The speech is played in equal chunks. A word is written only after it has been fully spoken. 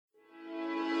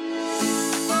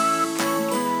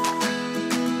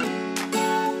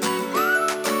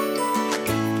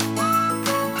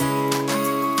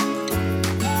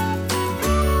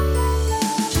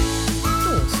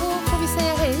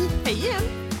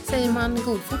man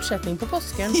god fortsättning på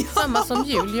påsken. Ja. Samma som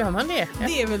jul, gör man det?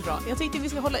 Det är väl bra. Jag tänkte vi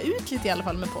ska hålla ut lite i alla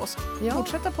fall med påsk. Ja.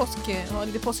 Fortsätta ha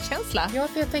lite påskkänsla. Ja,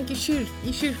 för jag tänker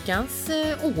i kyrkans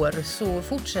år så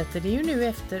fortsätter det ju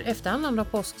nu efter annandag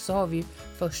påsk så har vi ju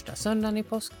första söndagen i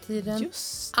påsktiden.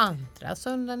 Just. Andra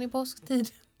söndagen i påsktiden.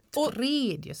 Och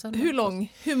tredje söndagen.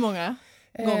 Hur många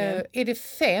gånger? Är det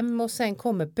 5 och sen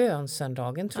kommer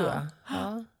bönsöndagen tror jag.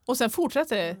 Ja. Och sen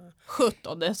fortsätter det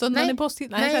 17 söndagen i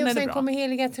påsktiden. Nej, och sen bra. kommer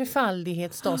heliga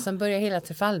trefaldighetsdag. Sen börjar hela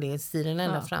trefaldighetstiden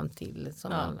ända fram till.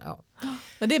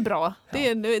 Men det är bra. Ja.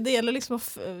 Det gäller liksom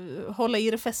att hålla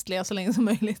i det festliga så länge som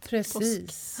möjligt.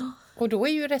 Precis. Och då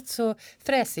är ju rätt så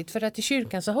fräsigt för att i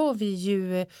kyrkan så har vi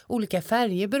ju olika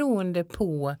färger beroende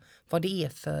på vad det är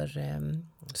för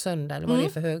söndag eller vad det är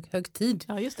för högtid.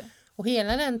 Ja, just det. Och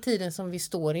hela den tiden som vi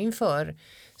står inför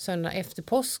söndag efter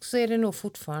påsk så är det nog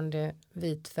fortfarande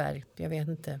vit färg. Jag vet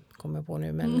inte, kommer jag på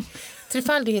nu. Men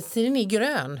trefaldighetstiden är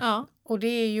grön. Ja. Och det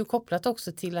är ju kopplat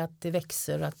också till att det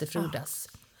växer och att det frodas.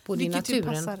 Både i naturen.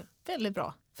 Vilket ju passar väldigt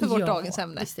bra för vårt dagens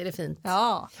ämne. Visst är det fint.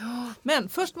 Ja. Men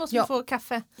först måste vi få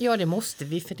kaffe. Ja, det måste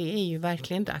vi för det är ju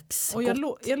verkligen dags. Och jag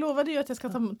lovade ju att jag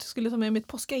skulle ta med mitt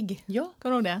påskägg. Ja.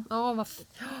 Kommer du ihåg det? Ja,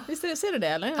 Visst ser du det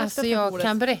eller? Alltså jag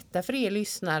kan berätta för er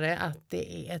lyssnare att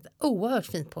det är ett oerhört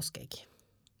fint påskägg.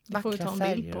 Vackra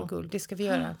färger och guld. Det ska vi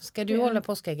göra. Ska du hålla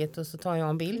påskägget och så tar jag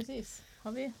en bild? Precis.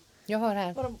 Har vi? Jag har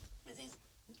här. Precis.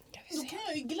 Då kan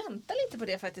jag ju glänta lite på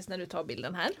det faktiskt när du tar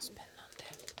bilden här. Spännande.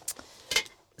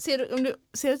 Ser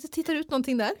du att det tittar ut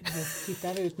någonting där? Det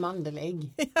tittar ut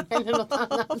mandelägg. Eller något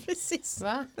annat. Ja, precis.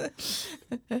 Va?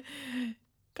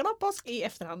 Glad påsk i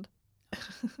efterhand.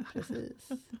 Precis.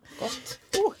 Gott.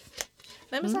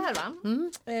 Nej men så här va.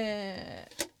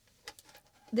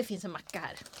 Det finns en macka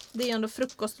här. Det är ändå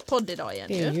frukostpodd idag igen.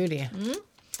 Det är ju det.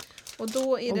 Och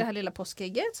då i det här lilla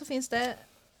påskägget så finns det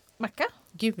macka.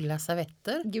 Gula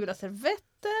servetter.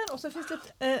 Och så finns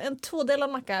det en tvådelad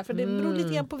macka här. För det beror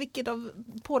lite grann på vilket av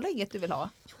pålägget du vill ha.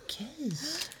 Okej.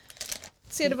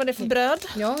 Ser du vad det är för bröd?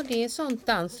 Ja, det är sånt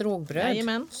danskt rågbröd.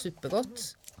 Jajamän.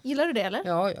 Supergott. Gillar du det eller?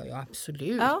 Ja,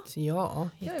 absolut. Ja,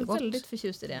 jag är väldigt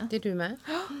förtjust i det. Det är du med.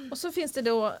 Och så finns det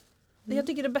då, jag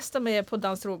tycker det bästa med på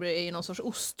danskt rågbröd är ju någon sorts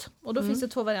ost. Och då finns det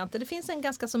 2 varianter. Det finns en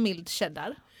ganska så mild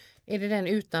cheddar. Är det den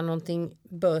utan någonting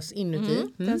bös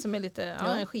inuti? Den som är lite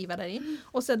en skiva där i.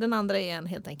 Och sen den andra är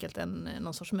helt enkelt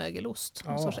någon sorts mögelost.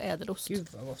 Någon sorts ädelost. Gud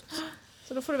vad gott.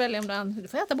 Så då får du välja om du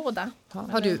får äta båda.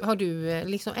 Har du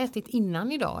liksom ätit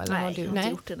innan idag? Eller Nej, har du, jag har inte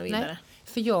gjort det vidare.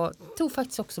 För jag tog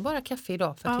faktiskt också bara kaffe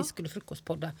idag för att vi skulle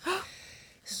frukostpodda.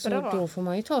 Så då får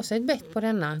man ju ta sig ett bett på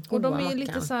denna goda och de är ju mackan.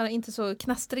 lite så här, inte så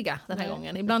knastriga den här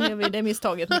gången. Ibland gör vi det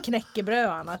misstaget med knäckebröd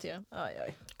och annat ju.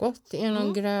 Oj. Gott, det är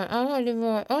någon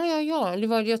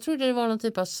grön. Jag trodde det var någon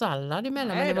typ av sallad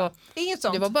emellan. Nej, men det var inget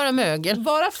sånt. Det var bara mögel.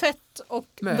 Bara fett och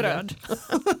bröd.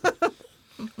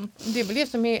 Det är väl det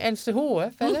som är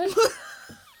LCHF eller?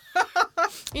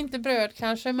 Inte bröd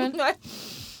kanske, men nej.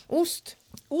 Ost,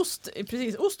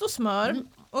 precis. Ost och smör.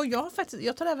 Och jag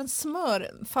tar även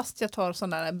smör fast jag tar sån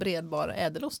där bredbar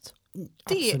ädelost.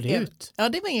 Absolut.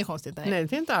 Det var inget konstigt. Nej,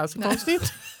 det är inte alls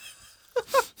konstigt.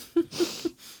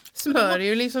 Smör är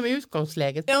ju liksom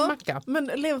utgångsläget på en macka. Men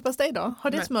leverpastej då?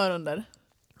 Har det smör under?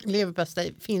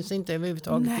 Leverpastej finns inte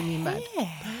överhuvudtaget i min värld.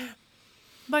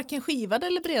 Varken skivad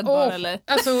eller bredbar eller?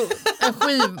 Alltså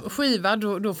en skiva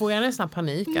då får jag nästan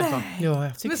panik. Alltså. Ja,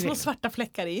 jag tycker med små svarta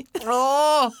fläckar i.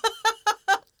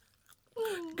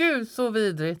 Gud så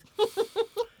vidrigt.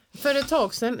 För ett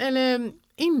tag sedan, eller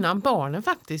innan barnen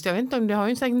faktiskt, jag vet inte om det har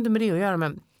ju säkert inte med det att göra,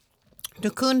 men då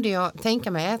kunde jag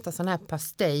tänka mig äta sån här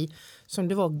pastej som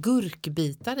det var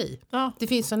gurkbitar i. Ja. Det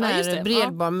finns sån här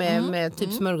bredbar med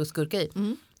typ smörgåsgurka i.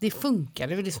 Det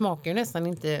funkade, det smakar ju nästan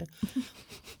inte.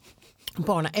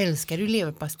 Barnen älskade ju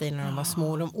leverpastej när de var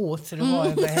små. De åt så det var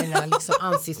över hela liksom,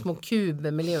 ansikts små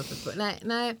kuber med leverpastej.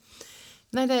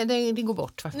 Nej, det går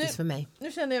bort faktiskt för mig.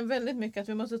 Nu känner jag väldigt mycket att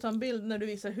vi måste ta en bild när du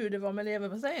visar hur det var med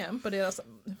leverpastejen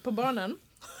på barnen.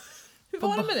 Hur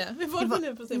var det med det? Hur var det med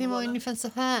leverpastejen på barnen? Det var barnen? ungefär så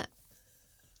här.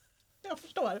 Jag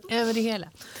förstår. Över det hela.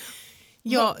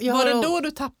 Var det då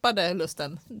du tappade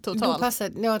lusten totalt?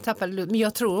 Jag tappade lusten, men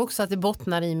jag tror också att det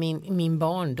bottnar i min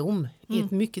barndom i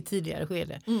ett mycket tidigare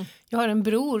skede. Jag har en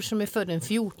bror som är född den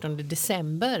 14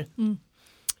 december.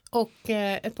 Och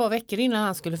ett par veckor innan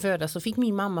han skulle födas så fick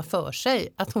min mamma för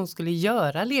sig att hon skulle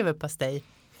göra leverpastej.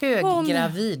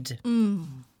 Höggravid.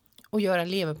 Och göra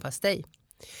leverpastej.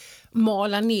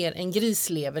 Mala ner en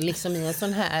grislever liksom i en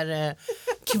sån här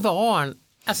kvarn.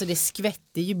 Alltså det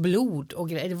skvätte ju blod och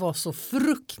grejer. Det var så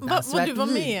fruktansvärt. Och du var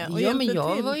med och ja, men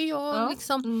hjälpte till.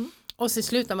 Liksom. Och så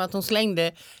slutade med att hon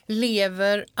slängde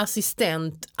lever,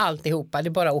 assistent, alltihopa. Det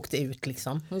bara åkte ut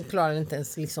liksom. Hon klarade inte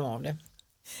ens liksom av det.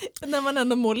 När man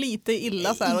ändå mår lite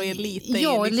illa så här och är lite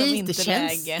ja, liksom lite inte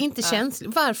läge. Inte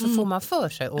känsligt. Varför får man för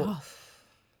sig? Och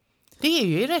det är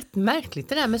ju rätt märkligt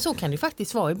det där, men så kan det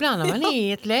faktiskt vara ibland när man är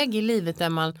i ett läge i livet där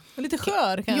man... Lite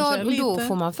skör kanske. Ja, och då lite.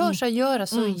 får man för sig att göra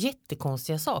så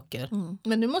jättekonstiga saker.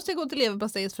 Men nu måste jag gå till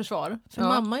leverpastejets försvar. För Ja.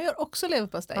 mamma gör också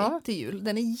leverpastej till jul.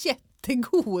 Den är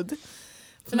jättegod.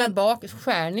 Men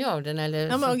skär ni av den eller?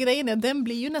 Ja, men och grejen är, den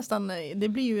blir ju nästan, det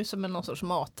blir ju som någon sorts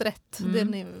maträtt.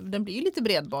 Den blir ju lite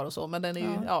bredbar och så, men den är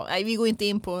ju, nej, vi går inte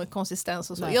in på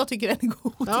konsistens och så. Nej. Jag tycker den är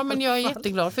god. Ja, men jag är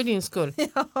jätteglad för din skull.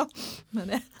 Ja, men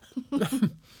det.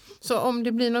 Så om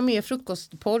det blir någon mer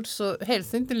frukostpodd så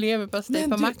helst inte leverpastej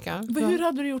på mackan. Hur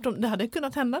hade du gjort om det hade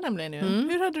kunnat hända nämligen ju?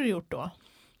 Hur hade du gjort då?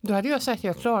 Då hade jag sagt att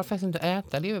jag klarar faktiskt inte att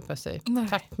äta leverpastej. Nej.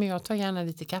 Tack, men jag tar gärna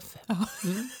lite kaffe.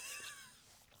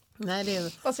 Nej, det är...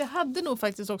 Fast jag hade nog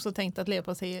faktiskt också tänkt att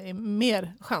leverpastej är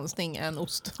mer chansning än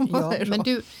ost. Ja, men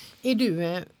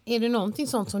är det någonting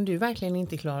sånt som du verkligen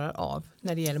inte klarar av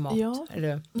när det gäller mat? Ja.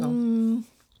 Eller, ja.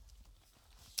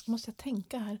 Måste jag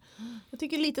tänka här. Jag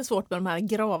tycker det är lite svårt med de här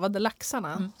gravade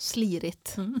laxarna.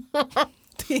 Slirigt.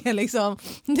 Det är liksom,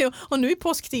 och nu i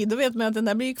påsktid då vet man att den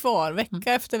där blir kvar.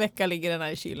 Vecka efter vecka ligger den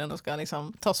här i kylen och ska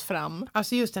liksom tas fram.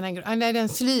 Alltså just den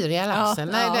sliriga laxen,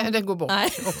 det går bort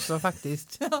också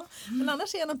faktiskt. Ja, men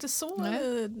annars är jag inte så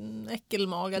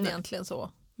äckelmagad egentligen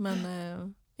så. Men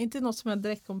inte något som jag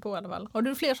direkt kom på i alla fall. Har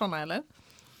du fler sådana eller?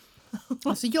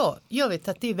 Alltså jag vet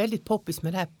att det är väldigt poppis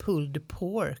med det här pulled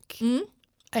pork.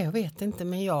 Jag vet inte,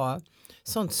 men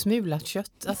sånt smulat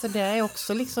kött, alltså det är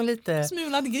också liksom lite...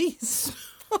 Smulad gris.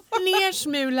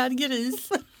 Nersmulad gris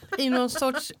i någon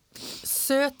sorts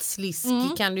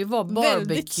sötsliskig kan det ju vara,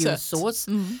 barbecue-sås.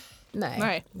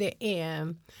 Nej,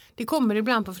 det kommer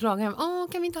ibland på förslag hem.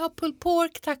 Kan vi inte ha pulled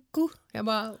pork taco? Jag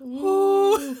bara...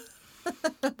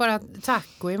 Bara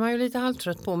taco är man ju lite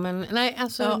halvtrött på, men nej,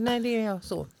 alltså, nej, det är jag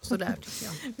sådär tycker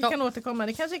jag. Vi kan återkomma.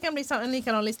 Det kanske kan bli en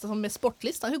likadan lista som med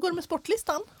sportlistan. Hur går det med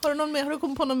sportlistan? Har du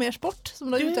kommit på någon mer sport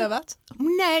som du har utövat?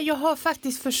 Nej, jag har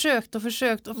faktiskt försökt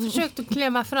att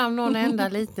klämma fram någon enda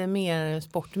lite mer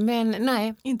sport, men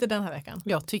nej. Inte den här veckan.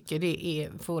 Jag tycker det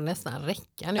får nästan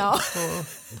räcka nu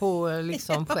på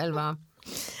liksom själva...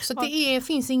 Så det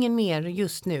finns ingen mer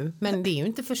just nu, men det är ju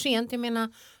inte för sent. Jag menar,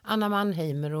 Anna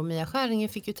Mannheimer och Mia Skäringer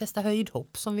fick ju testa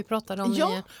höjdhopp som vi pratade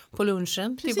om på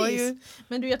lunchen. Precis. Det var ju...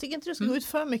 Men jag tycker inte du ska gå ut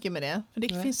för mycket med det. För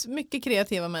det finns mycket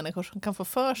kreativa människor som kan få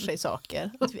för sig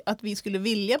saker. Att vi skulle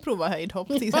vilja prova höjdhopp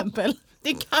till exempel.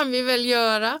 Det kan vi väl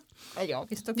göra. Ja,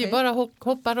 visst, okay. Det är bara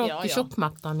hoppa rakt i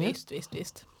tjockmattan. Visst.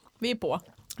 Vi är på.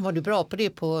 Var du bra på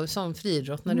det som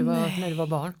friidrott när du var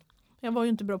barn? Jag var ju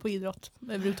inte bra på idrott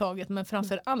överhuvudtaget, men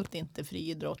framför allt inte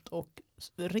friidrott och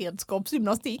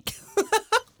redskapsgymnastik.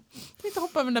 Jag inte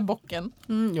hoppa över den där bocken.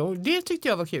 Jo, det tyckte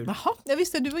jag var kul. Jaha, jag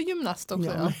visste du var gymnast också.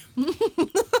 Ja,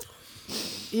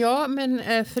 ja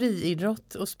men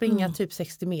friidrott och springa typ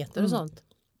 60 meter och sånt.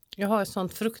 Jag har ett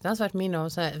sånt fruktansvärt minne av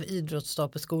så här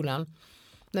idrottsdag på skolan.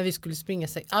 När vi skulle springa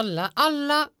sig.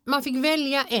 Alla, man fick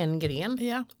välja en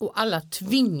gren och alla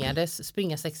tvingades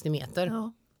springa 60 meter.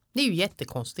 Ja. Det är ju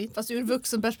jättekonstigt. Fast ur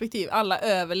vuxenperspektiv, alla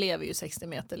överlever ju 60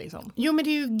 meter liksom. Jo, men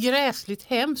det är ju gräsligt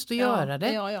hemskt att göra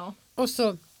det. Ja. Och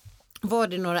så var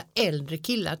det några äldre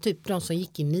killar, typ de som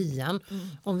gick i 9:an,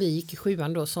 om vi gick i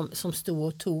 7:an då, som stod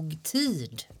och tog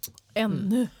tid.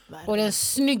 Ännu värre. Och den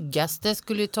snyggaste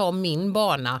skulle ta min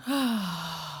bana.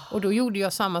 Och då gjorde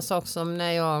jag samma sak som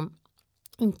när jag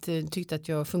inte tyckte att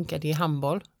jag funkade i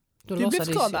handboll. Då du blev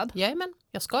skadad? Jajamän,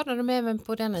 jag skadade mig även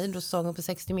på denna idrottsdagen på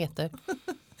 60 meter.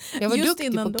 Jag var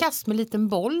duktig på kast med liten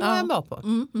boll när jag var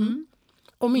på.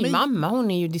 Och min mamma,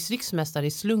 hon är ju distriktsmästare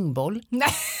i slungboll. Nej.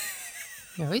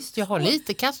 Ja, visst, jag har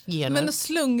lite kastgener. Men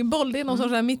slungboll, det är någon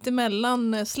sorts här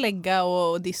mittemellan slägga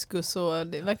och diskus. Och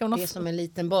det verkar det är som en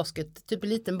liten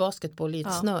liten basketboll i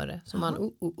ett snöre. Som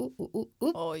man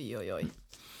Oj.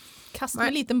 Kast med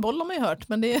en liten boll har man ju hört,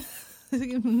 men det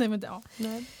nej, men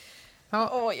nej. Ja.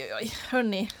 Oj.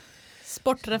 Hörni,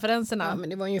 sportreferenserna. Ja, men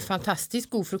det var ju en fantastiskt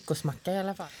god frukostmacka i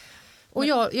alla fall. Och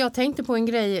jag tänkte på en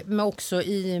grej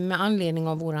med anledning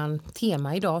av våran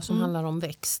tema idag som handlar om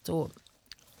växt.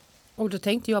 Och då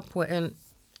tänkte jag på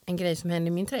en grej som hände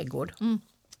i min trädgård.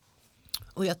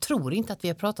 Och jag tror inte att vi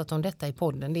har pratat om detta i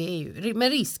podden. Det är ju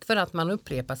med risk för att man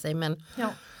upprepar sig. Men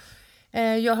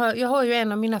jag har ju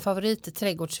en av mina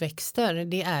favoritträdgårdsväxter.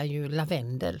 Det är ju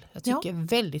lavendel. Jag tycker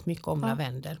väldigt mycket om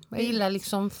lavendel. Jag gillar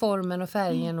liksom formen och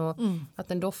färgen och att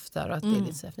den doftar och att det är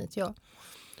lite så fint. Ja.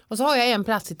 Och så har jag en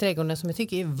plats i trädgården som jag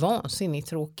tycker är vansinnigt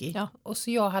tråkig. Ja. Och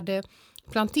så jag hade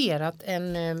planterat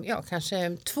en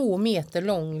kanske 2 meter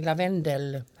lång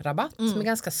lavendelrabatt med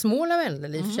ganska små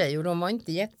lavendel i och för sig, och de var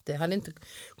inte hade inte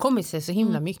kommit sig så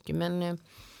himla mycket, men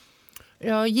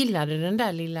jag gillade den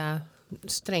där lilla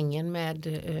strängen med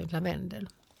lavendel.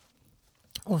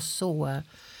 Och så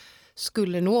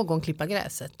skulle någon klippa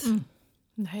gräset.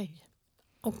 Nej.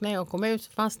 Och när jag kom ut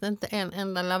så fanns det inte en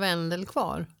enda lavendel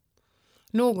kvar.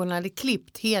 Någon hade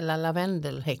klippt hela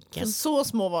lavendelhäcken. Så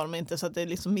små var de inte så att det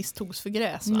liksom misstogs för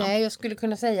gräs, va? Nej, jag skulle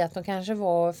kunna säga att de kanske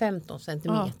var 15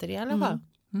 centimeter i alla fall.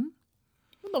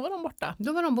 Och då var de borta.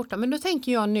 Då var de borta. Men då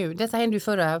tänker jag nu, detta hände ju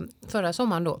förra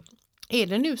sommaren då. Är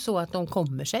det nu så att de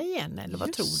kommer sig igen, eller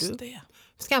vad tror du? Det.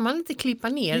 Ska man inte klippa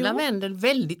ner lavendel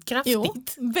väldigt kraftigt?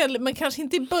 Jo, men kanske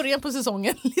inte i början på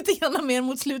säsongen. Lite grann mer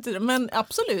mot slutet. Men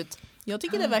absolut. Jag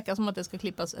tycker det verkar som att det ska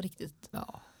klippas riktigt.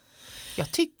 Ja.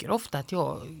 Jag tycker ofta att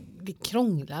det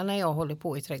krånglar när jag håller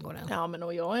på i trädgården. Ja, men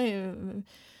och jag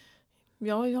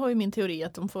har ju min teori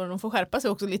att de får skärpa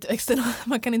sig också lite extra.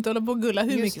 Man kan inte hålla på och gulla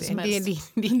hur Just mycket det, som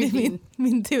helst. det är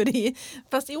min teori.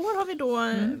 Fast i år har vi då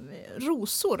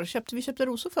rosor. Vi köpte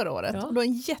rosor förra året. Ja. Och då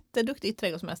en jätteduktig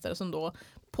trädgårdsmästare som då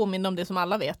påminner om det som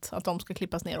alla vet. Att de ska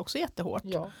klippas ner också jättehårt.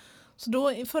 Ja. Så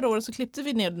då förra året så klippte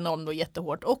vi ner dem då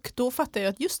jättehårt. Och då fattade jag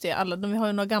att just det, vi har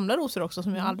ju några gamla rosor också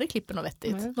som jag aldrig klipper något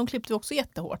vettigt. Nej. De klippte vi också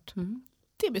jättehårt.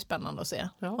 Det blir spännande att se.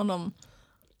 Ja. Om de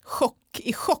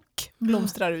i chock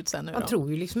blomstrar ut sen nu. Man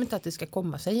tror ju liksom inte att det ska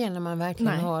komma sig igen när man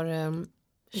verkligen har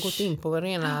gått in på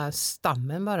rena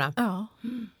stammen bara. Ja.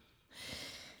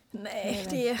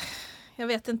 Nej, jag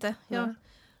vet inte.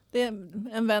 Det är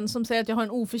en vän som säger att jag har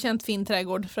en oförtjänt fin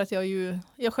trädgård för att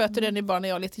jag sköter den bara när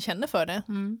jag lite känner för det.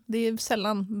 Det är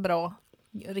sällan bra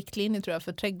riktlinjer tror jag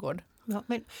för trädgård. Ja,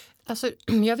 men alltså,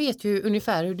 jag vet ju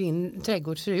ungefär hur din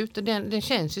trädgård ser ut och den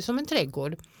känns ju som en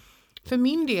trädgård. För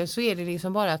min del så är det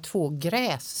liksom bara 2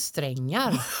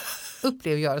 grässträngar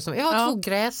upplever jag det som. Jag har 2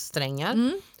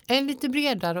 grässträngar. En lite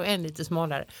bredare och en lite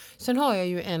smalare. Sen har jag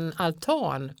ju en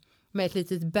altan med ett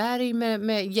litet berg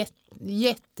med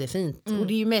jättefint. Och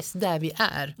det är ju mest där vi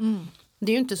är.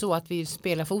 Det är ju inte så att vi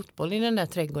spelar fotboll i den där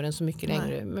trädgården så mycket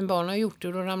längre. Men barnen har gjort det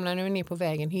och då ramlar vi ner på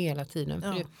vägen hela tiden.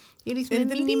 För det är liksom en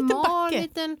minimal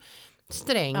liten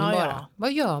sträng bara. Ja.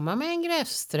 Vad gör man med en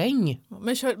grässträng?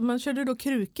 Men kör du då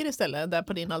krukor istället där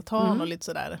på din altan och lite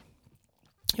sådär?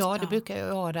 Ja, det brukar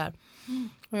jag ha där.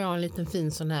 Och jag har en liten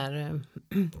fin sån här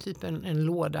typ en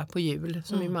låda på hjul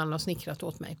som min man har snickrat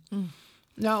åt mig.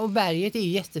 Ja, och berget är ju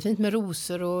jättefint med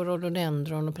rosor och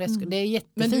rhododendron och präskor. Det är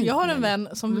jättefint. Men jag har en vän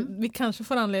som vi kanske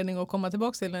får anledning att komma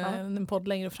tillbaka till en podd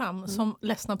längre fram som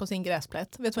ledsnar på sin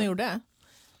gräsplätt. Vet du vad han gjorde?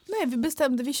 Nej, vi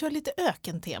bestämde vi kör lite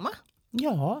ökentema.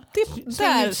 Ja.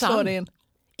 Där slår det in.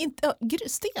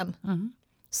 Sten.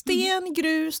 Sten,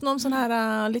 grus, någon sån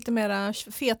här lite mera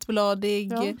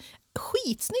fetbladig,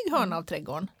 skitsnygg hörna av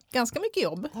trädgården. Ganska mycket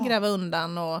jobb, gräva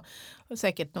undan och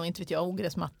säkert någon, inte vet jag,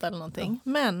 ogräsmatta eller någonting.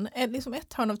 Men liksom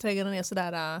ett hörn av trädgården är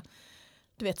sådär,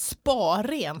 du vet,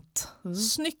 sparrent.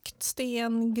 Snyggt,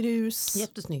 sten, grus.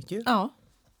 Jättesnyggt ju. Ja.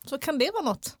 Så kan det vara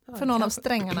något för någon av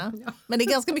strängarna. Men det är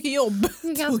ganska mycket jobb. Det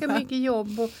är ganska mycket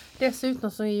jobb och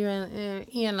dessutom så är ju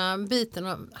ena biten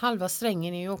av halva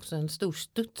strängen är ju också en stor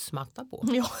studsmatta på.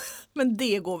 Ja, men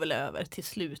det går väl över till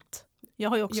slut. Jag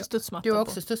har ju också studsmatta. Du har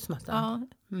också studsmatta. Ja.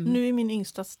 Nu är min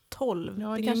yngsta 12.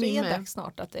 Ja, det kanske är dags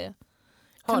snart att det...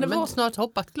 Har de inte snart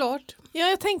hoppat klart? Ja,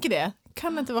 jag tänker det.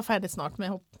 Kan inte vara färdigt snart med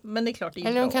hopp. Men det är klart det är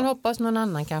eller de kan hoppas någon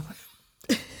annan kanske.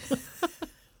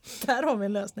 Där har vi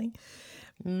en lösning.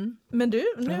 Men du,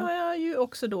 nu har jag ju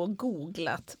också då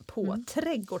googlat på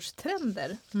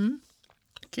trädgårdstrender.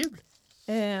 Kul.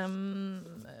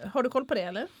 Har du koll på det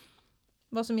eller?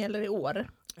 Vad som gäller i år?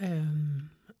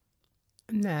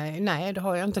 Nej, det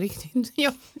har jag inte riktigt.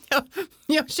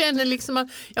 Jag känner liksom att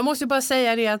jag måste bara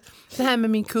säga det att det här med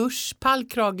min kurs,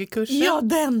 pallkragekursen. Ja,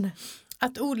 den!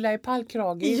 Att odla i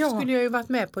pallkrage skulle jag ju varit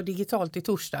med på digitalt i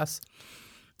torsdags.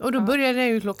 Och då började jag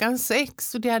ju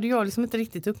 6:00 och det hade jag liksom inte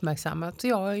riktigt uppmärksammat. Så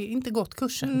jag har inte gått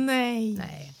kursen. Nej.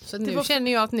 Så nu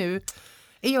känner jag att nu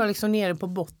är jag liksom nere på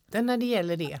botten när det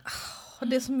gäller det.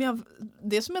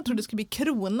 Det som jag trodde skulle bli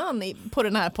kronan på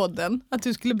den här podden. Att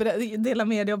du skulle dela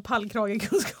med dig av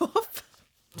pallkragekunskap.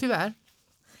 Tyvärr.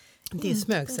 Det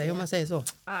smög sig om man säger så.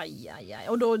 Aj.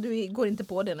 Och då du går inte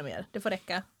på det mer. Det får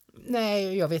räcka.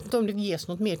 Nej, jag vet inte om det ges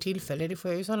något mer tillfälle. Det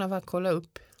får jag ju sådana fall kolla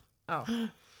upp.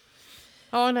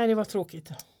 Ja, nej, det var tråkigt.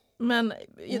 Men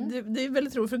det är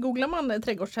väldigt roligt, för googlar man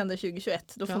trädgårdstrender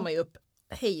 2021 då får man ju upp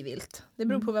hejvilt. Det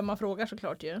beror på vem man frågar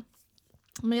såklart ju.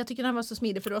 Men jag tycker den här var så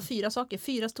smidig för det var 4 saker.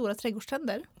 4 stora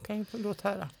trädgårdstrender. Okej, låt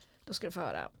höra. Då ska du få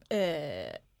höra.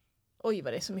 Oj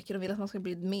vad det är så mycket de vill att man ska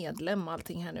bli medlem och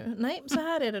allting här nu. Nej, så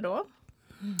här är det då.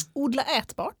 Odla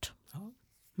ätbart. Ja.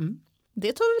 Mm.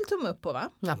 Det tar vi väl tumme upp på, va?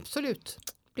 Absolut.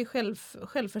 Bli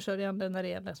självförsörjande när det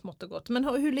gäller smått och gott. Men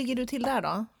hur ligger du till där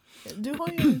då? Du har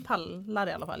ju en pallar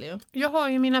i alla fall ju. Jag har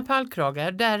ju mina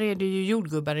pallkragar. Där är det ju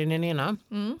jordgubbar i den ena.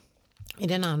 Mm. I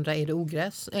den andra är det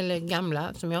ogräs. Eller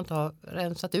gamla som jag inte har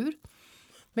rensat ur.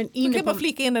 Men Du kan bara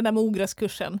flika in den där med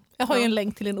ogräskursen. Jag har ju en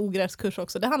länk till en ogräskurs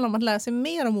också. Det handlar om att lära sig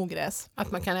mer om ogräs.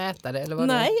 Att man kan äta det eller vad?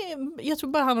 Nej, jag tror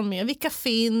bara det handlar om mer. Vilka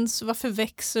finns? Varför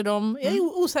växer de? Jag är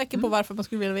osäker på varför man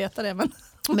skulle vilja veta det.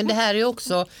 Men det här är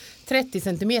också 30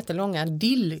 centimeter långa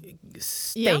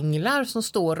dillstänglar som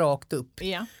står rakt upp.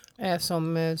 Ja.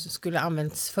 Som skulle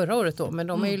använts förra året då. Men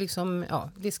de är ju liksom,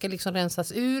 det ska liksom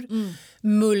rensas ur.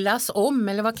 Mullas om,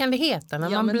 eller vad kan det heta? När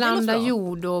man blandar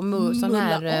jord och sån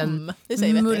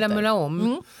här... Mulla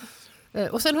om.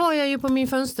 Och sen har jag ju på min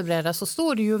fönsterbräda så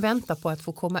står det ju och väntar på att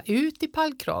få komma ut i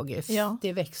pallkrage. Ja.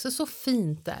 Det växer så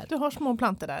fint där. Du har små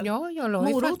plantor där. Ja, jag la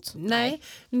morot? Nej,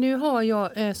 nu har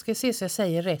jag, ska se så jag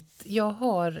säger rätt. Jag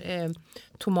har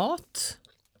tomat,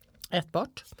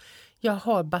 ätbart. Jag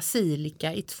har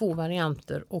basilika i 2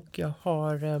 varianter och jag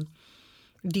har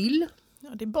dill. Ja,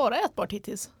 det är bara ätbart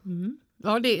hittills.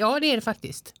 Ja, det är det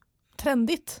faktiskt.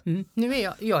 Trendigt. Nu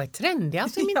är jag är trendig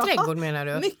alltså i min trädgård menar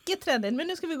du? Mycket trendigt, men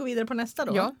nu ska vi gå vidare på nästa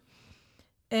då. Ja.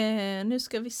 Nu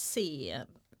ska vi se.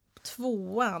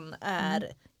 2:an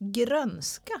är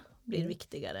grönska blir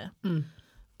viktigare.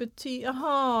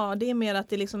 Jaha, det är mer att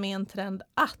det liksom är en trend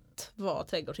att vara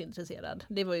trädgårdsintresserad.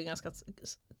 Det var ju ganska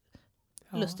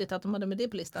lustigt att de hade med det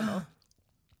på listan då.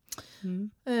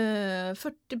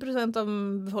 40%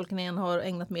 av befolkningen har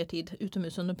ägnat mer tid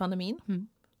utomhus under pandemin.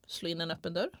 Slå in en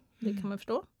öppen dörr, det kan man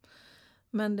förstå.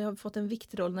 Men det har fått en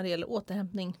viktig roll när det gäller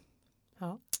återhämtning.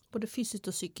 Ja. Både fysiskt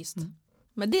och psykiskt.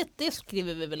 Men det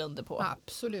skriver vi väl under på.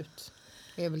 Absolut.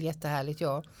 Det är väl jättehärligt.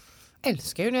 Jag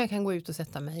älskar ju när jag kan gå ut och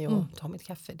sätta mig och ta mitt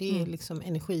kaffe. Det är liksom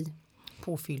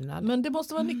energipåfyllnad. Men det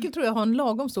måste vara nyckel tror jag, ha en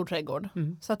lagom stor trädgård.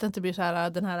 Så att det inte blir så här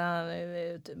den här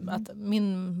att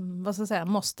min, vad ska jag säga,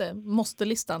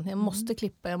 måste-listan. Jag måste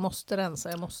klippa, jag måste rensa,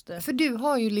 jag måste. För du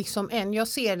har ju liksom jag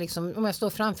ser liksom, om jag står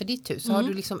framför ditt hus så har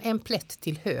du liksom en plätt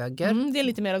till höger. Det är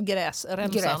lite mer av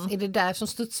gräsremsan. Är det där som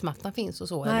studsmattan finns och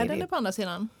så? Nej, eller den är på andra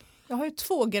sidan. Jag har ju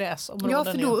 2 gräsområden. Ja,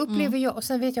 för då upplever jag, och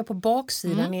sen vet jag på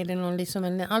baksidan är det någon liksom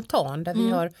en altan där vi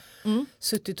har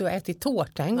suttit och ätit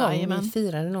tårta en gång. Vi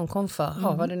firade någon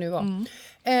konfa, vad det nu var.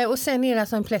 Och sen är det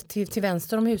alltså en plätt till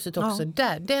vänster om huset också.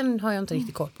 Där, den har jag inte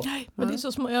riktigt koll på. Men det är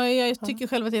så jag tycker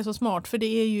själv att det är så smart, för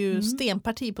det är ju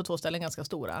stenparti på 2 ställen ganska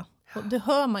stora. Och det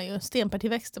hör man ju,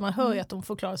 stenpartiväxter, man hör ju att de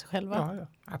får klara sig själva. Ja,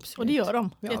 absolut. Och det gör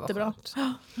de, jättebra.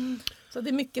 Så det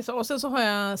är mycket så. Och sen så har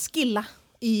jag skilla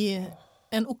i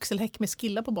en oxelhäck med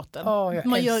skilla på botten.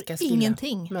 Man gör skilla.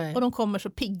 Ingenting. Nej. Och de kommer så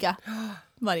pigga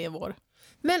varje vår.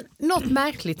 Men något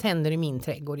märkligt händer i min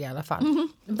trädgård i alla fall.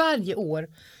 Varje år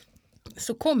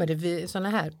så kommer det såna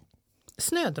här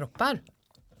snödroppar.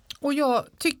 Och jag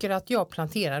tycker att jag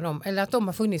planterar dem, eller att de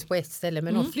har funnits på ett ställe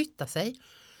men de flyttar sig.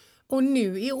 Och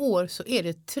nu i år så är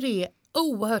det 3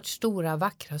 oerhört stora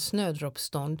vackra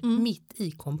snödroppstånd mitt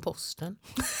i komposten.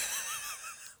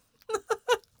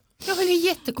 Ja, men det är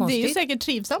jättekonstigt. Det är ju säkert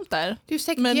trivsamt där. Det är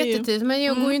säkert jättetrivsamt, men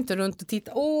jag går ju inte runt och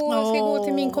tittar. Jag ska gå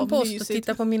till min kompost och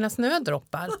titta på mina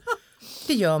snödroppar.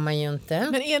 Det gör man ju inte.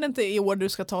 Men är det inte i år du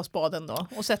ska ta spaden då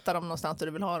och sätta dem någonstans där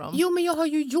du vill ha dem? Jo, men jag har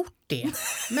ju gjort det.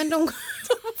 Men de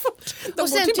och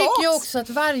sen tycker jag också att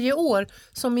varje år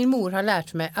som min mor har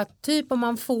lärt mig att typ om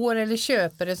man får eller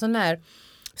köper en sån här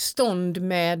stånd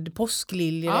med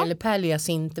påskliljor eller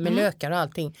pärlhyacinter med lökar och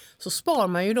allting, så spar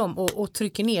man ju dem och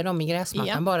trycker ner dem i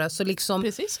gräsmattan bara. Så liksom,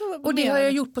 precis så, och det har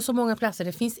jag gjort på så många platser.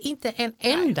 Det finns inte en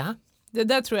enda. Det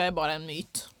där tror jag är bara en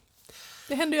myt.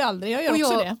 Det händer ju aldrig, jag gör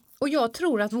också det. Och jag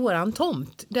tror att våran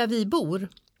tomt där vi bor,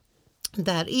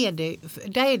 där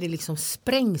är det liksom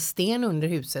sprängsten under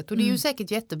huset. Och det är ju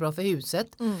säkert jättebra för huset.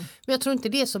 Men jag tror inte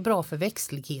det är så bra för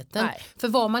växtligheten. Nej. För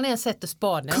var man än sätter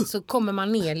spaden så kommer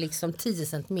man ner liksom 10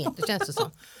 centimeter känns det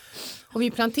som. Och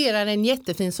vi planterar en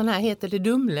jättefin sån här, heter det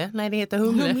dumle? Nej, det heter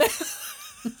humle.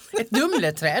 Ett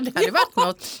dumleträd, det hade varit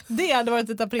något. Det hade varit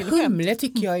ett aprilskämt. Humle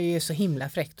tycker jag är så himla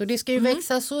fräckt. Och det ska ju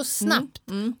växa så snabbt.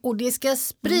 Och det ska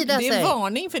sprida sig. Det är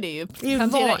varning för det ju.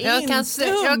 Jag kan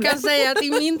säga att i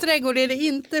min trädgård är det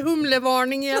inte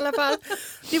humlevarning i alla fall.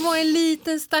 Det var en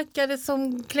liten stackare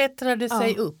som klättrade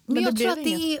sig upp. Men jag tror att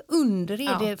det är under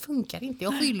det. Det funkar inte.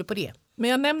 Jag skyller på det. Men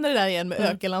jag nämner det där igen med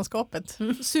ökenlandskapet.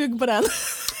 Sug på den.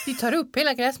 Vi tar upp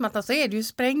hela gräsmattan så är det ju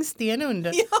sprängsten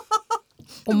under.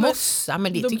 Och mossa,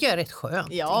 men det tycker jag är rätt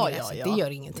skönt. Ja. Det gör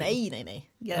ingenting. Nej.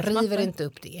 Jag river inte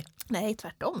upp det. Nej,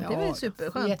 tvärtom. Det är väl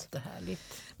superskönt. Jättehärligt.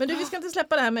 Men du, vi ska inte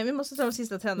släppa det här, men vi måste ta de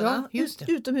sista trenderna. Ja, just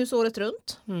det. Utomhus året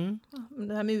runt. Mm.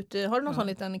 Det här med har du någon sån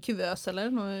liten kuvös eller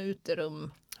någon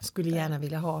uterum? Skulle gärna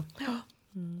vilja ha.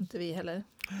 Inte vi heller.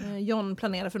 John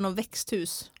planerar för någon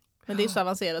växthus. Men det är så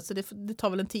avancerat så det tar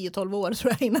väl en 10-12 år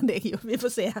tror jag innan det. Vi får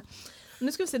se.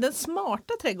 Nu ska vi se, den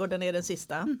smarta trädgården är den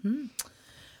sista.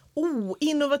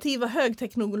 Innovativa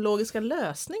högteknologiska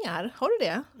lösningar. Har du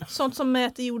det? Sånt som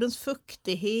mäter jordens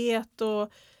fuktighet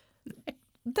och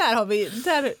där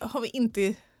har vi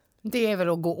inte. Det är väl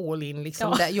att gå all in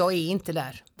liksom. Ja. Jag är inte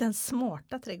där. Den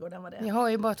smarta trädgården var det. Jag har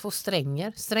ju bara 2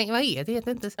 strängar. Vad är det? Det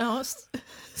heter inte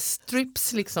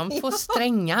strips liksom. 2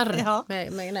 strängar. Ja.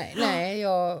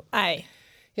 Nej.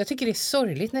 Jag tycker det är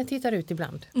sorgligt när jag tittar ut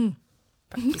ibland.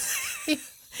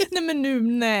 Nej men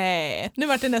nu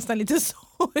vart det nästan lite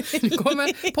sorgligt. Nu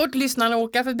kommer poddlyssnarna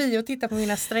åka förbi och titta på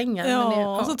mina strängar.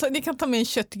 Ja, så ni kan ta med en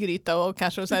köttgryta och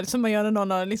kanske så här, som man gör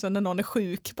när någon är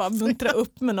sjuk. Bara muntra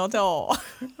upp med något. Ja,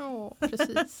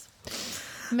 precis.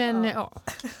 Men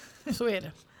så är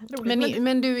det.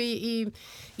 Men du,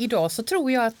 idag så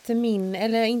tror jag att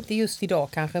eller inte just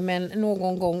idag kanske, men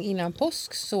någon gång innan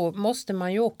påsk så måste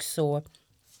man ju också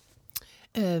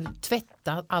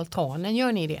tvätta altanen.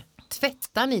 Gör ni det?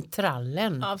 Tvättar ni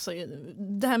trallen? Alltså,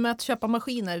 det här med att köpa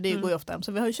maskiner, det går ju ofta hem.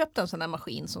 Så vi har ju köpt en sån här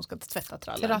maskin som ska tvätta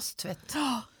trallen. Terrasstvätt.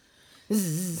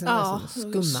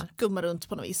 Skummar runt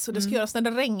på något vis. Så det ska göras när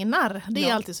det regnar. Det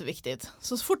är alltid så viktigt.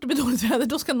 Så fort det blir dåligt väder,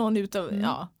 då ska någon ut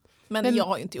av. Men jag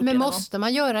har ju inte gjort det. Men måste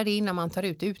man göra det innan man tar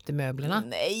ut utemöblerna?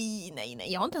 Nej.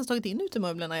 Jag har inte ens tagit in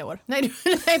utemöblerna i år. Nej,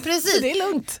 precis. Så det är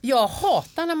lugnt. Jag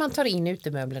hatar när man tar in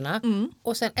utemöblerna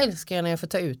och sen älskar jag när jag får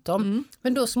ta ut dem.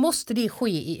 Men då måste det ske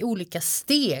i olika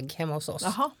steg hemma hos oss.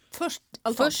 Jaha,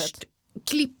 först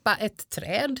klippa ett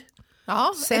träd.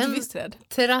 Ja, sen ett visst träd.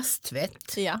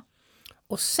 Terrasstvätt. Ja.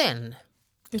 Och sen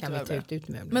kan vi ta ut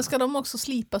utemöblerna. Men ska de också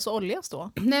slipas och oljas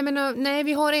då? Nej,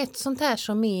 vi har ett sånt här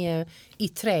som är i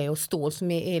trä och stål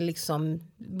som är liksom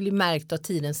blir märkt av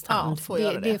tidens tand.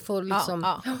 Det får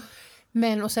liksom.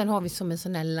 Men och sen har vi som en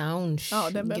sån här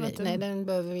lounge-grej. Nej, den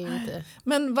behöver vi inte.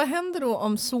 Men vad händer då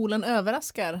om solen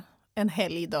överraskar en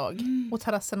helgdag och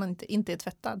terrassen inte är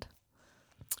tvättad?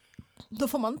 Då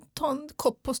får man ta en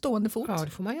kopp på stående fot. Ja,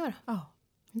 det får man göra. Ja.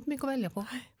 Inte mycket att välja på.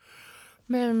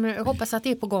 Men jag hoppas att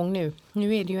det är på gång nu.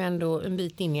 Nu är det ju ändå en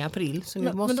bit in i april så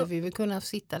nu måste vi väl kunna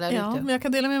sitta där ute. Ja, men jag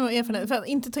kan dela med mig erfarenhet. För att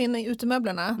inte ta in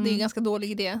utemöblerna, det är en ganska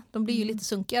dålig idé. De blir ju lite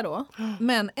sunkiga då.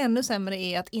 Men ännu sämre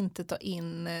är att inte ta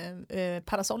in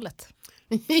parasollet.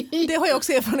 Det har jag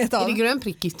också erfarenhet av. Är det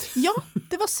grönprickigt? Ja,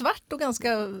 det var svart och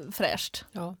ganska fräscht.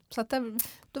 Ja. Så att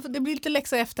det blir lite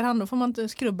läxa i efterhand. Då får man inte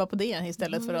skrubba på det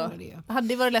istället för att. Det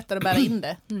hade varit lättare att bära in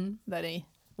det där i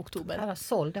oktober.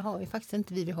 Parasol, det har vi faktiskt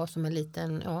inte vi har som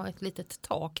ett litet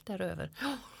tak däröver.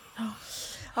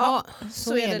 Ja,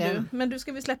 så är det. Men du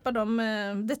ska vi släppa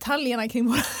de detaljerna kring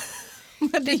våra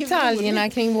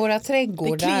kring våra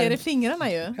trädgårdar. Det kliar i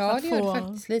fingrarna ju. Ja, det gör det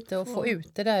faktiskt lite att få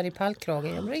ut det där i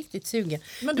pallkragen. Jag blir riktigt sugen.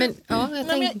 Men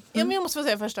jag måste få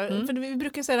säga först för vi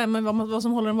brukar säga det här med vad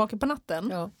som håller en vaken på natten.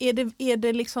 Ja. Är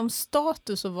det liksom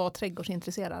status att vara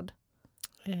trädgårdsintresserad?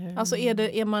 Alltså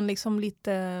är man liksom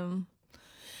lite.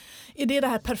 Är det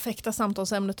här perfekta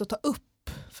samtalsämnet att ta upp?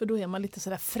 För då är man lite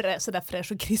sådär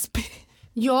fräsch och krispig.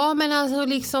 Ja, men alltså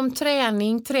liksom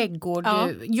träning, trädgård.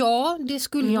 Ja det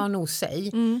skulle jag nog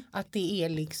säga. Att det är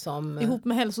liksom. Ihop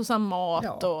med hälsosam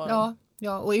mat.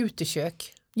 Och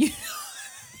utekök.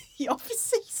 Ja,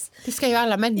 precis. Det ska ju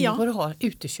alla människor ha,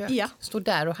 utekök. Ja. Stå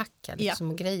där och hacka liksom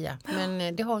och greja.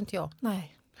 Men det har inte jag.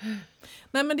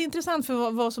 Nej, men det är intressant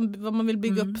för vad man vill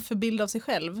bygga upp för bild av sig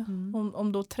själv.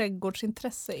 Om då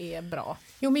trädgårdsintresse är bra.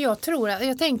 Jo, men jag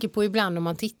tänker på ibland om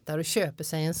man tittar och köper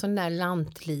sig en sån där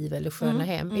Lantliv eller Sköna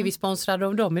hem. Är vi sponsrade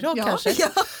av dem idag kanske? Ja.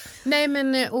 Nej,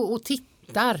 men och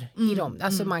tittar i dem.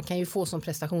 Alltså man kan ju få som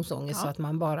prestationsångest så att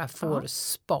man bara får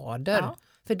spader. Ja.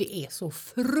 För det är så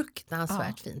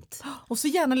fruktansvärt fint. Och så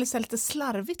gärna lite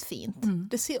slarvigt fint.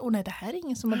 Det ser, det här är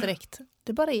ingen som har direkt.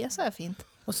 Det bara är så här fint.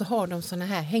 Och så har de såna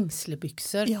här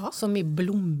hängslebyxor som är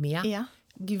blommiga. Ja.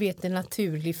 Du vet, en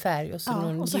naturlig färg. Och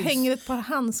så hänger ett par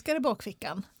handskar i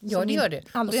bakfickan. Ja, det gör det.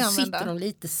 Och så sitter de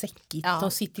lite säckigt. Ja.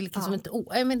 De sitter liksom inte.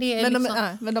 Men det är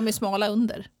men de är smala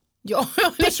under. Ja.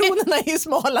 Personerna är ju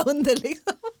smala under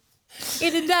liksom.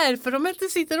 Är det därför de inte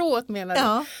sitter åt, menar du?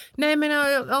 Ja. Nej, men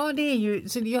det är ju.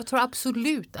 Så jag tror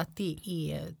absolut att det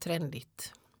är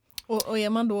trendigt. Och är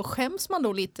man då, skäms man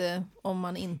då lite om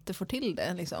man inte får till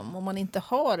det? Liksom? Om man inte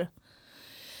har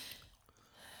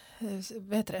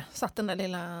satt den där de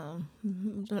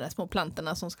där små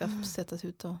plantorna som ska sättas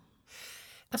ut. Och...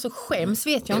 Alltså skäms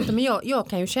vet jag inte, men jag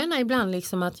kan ju känna ibland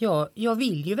liksom att jag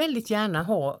vill ju väldigt gärna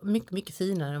ha mycket, mycket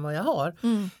finare än vad jag har.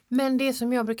 Men det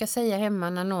som jag brukar säga hemma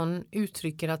när någon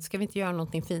uttrycker att ska vi inte göra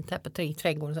någonting fint här på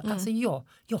trädgården, så, alltså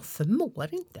jag förmår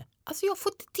inte. Alltså jag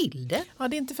får inte till det. Ja,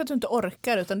 det är inte för att du inte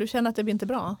orkar utan du känner att det blir inte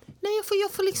bra. Nej,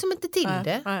 jag får liksom inte till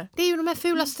det. Nej. Det är ju de här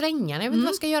fula strängarna, jag vet inte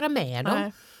vad jag ska göra med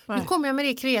dem. Nej. Nu kommer jag med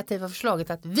det kreativa förslaget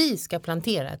att vi ska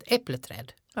plantera ett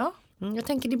äppleträd. Ja. Jag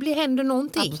tänker det händer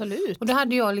någonting. Absolut. Och då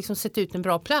hade jag liksom sett ut en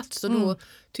bra plats och då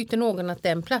tyckte någon att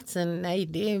den platsen, nej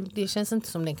det känns inte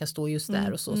som den kan stå just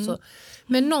där och så.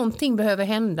 Men någonting behöver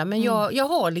hända, men jag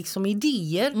har liksom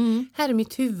idéer här i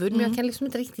mitt huvud, men jag kan liksom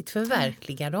inte riktigt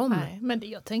förverkliga dem. Nej, men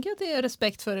jag tänker att det är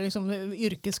respekt för liksom,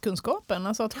 yrkeskunskapen,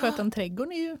 alltså att sköta en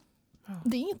trädgård är ju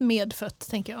det är inget medfött,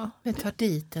 tänker jag. Men ta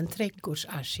dit en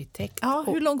trädgårdsarkitekt. Ja,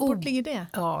 hur långt bort ligger det?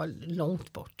 Ja,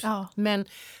 långt bort. Ja. Men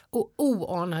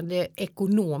oanade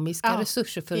ekonomiska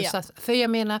resurser för jag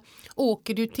menar,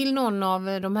 åker du till någon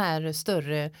av de här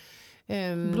större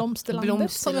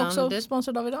Blomsterlandet som vi också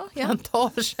sponsrade av idag.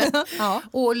 Plantagen.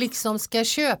 Och liksom ska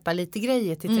köpa lite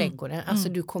grejer till trädgården. Alltså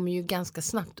du kommer ju ganska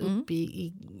snabbt upp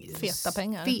i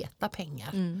feta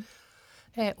pengar.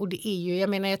 Och det är ju, jag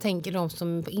menar jag tänker de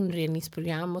som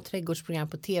inredningsprogram och trädgårdsprogram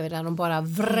på tv där de bara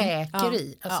vräker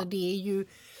i. Alltså det är ju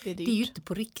inte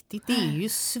på riktigt, det är ju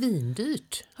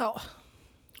svindyrt. Ja.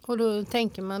 Och då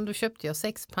tänker man, då köpte jag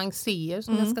 6 panser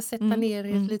som jag ska sätta ner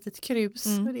i ett litet krus.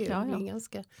 Och det är ju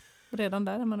ganska... Redan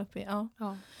där är man uppe i,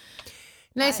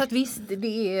 Nej, så att visst,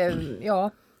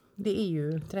 det är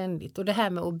ju trendigt. Och det här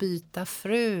med att byta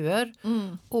fröer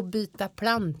och byta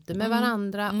plantor med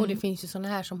varandra. Och det finns ju såna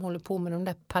här som håller på med de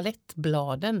där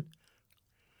palettbladen.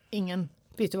 Ingen.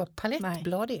 Vet du vad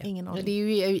palettblad är? Ingen aning. Det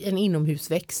är ju en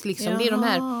inomhusväxt liksom. Det är de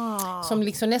här som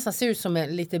liksom nästan ser ut som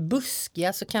en lite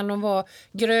buskiga. Så kan de vara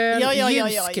grön,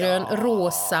 ljusgrön,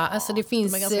 rosa. Alltså det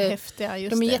finns... De är ganska häftiga, just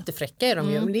de är jättefräcka är de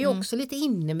ju. Men det är också lite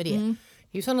inne med det.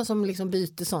 Det är ju sådana som liksom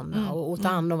byter sådana och tar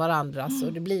hand om varandra. Så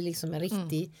det blir liksom en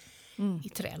riktig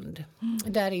trend.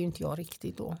 Där är ju inte jag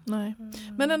riktigt då. Nej.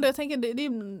 Men ändå jag tänker,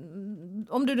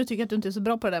 om du nu tycker att du inte är så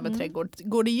bra på det där med trädgård,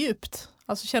 går det djupt?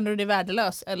 Alltså känner du dig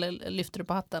värdelös eller lyfter du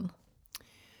på hatten?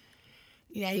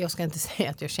 Nej, jag ska inte säga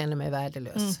att jag känner mig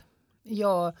värdelös.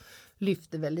 Jag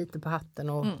lyfter väl lite på hatten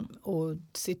och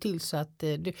ser till så att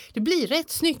det blir rätt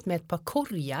snyggt med ett par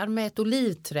korgar med ett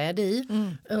olivträd i.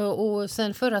 Och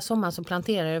sen förra sommaren så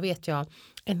planterade jag, vet jag,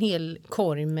 en hel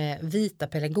korg med vita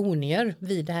pelargonier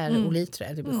vid det här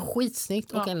olivträdet. Det blir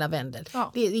skitsnyggt och en lavendel.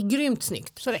 Ja. Det är grymt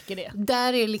snyggt. Så räcker det.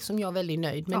 Där är liksom jag väldigt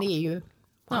nöjd, men det är ju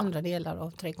på andra delar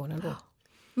av trädgården då.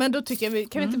 Men då tycker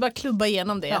jag, kan vi inte bara klubba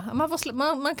igenom det? Ja.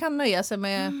 Man kan nöja sig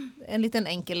med en liten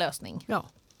enkel lösning. Ja.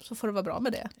 Så får det vara bra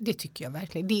med det. Det tycker jag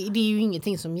verkligen. Det är ju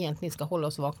ingenting som egentligen ska hålla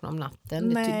oss vakna om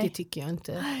natten. Det tycker jag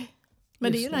inte.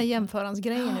 Men det är ju den här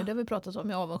jämföransgrejen nu. Det har vi pratat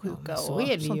om i avundsjuka så och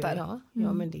är det sånt ju, där.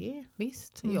 Ja, men det är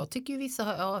visst. Jag tycker ju vissa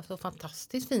har så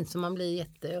fantastiskt fint som man blir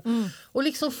och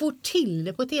liksom får till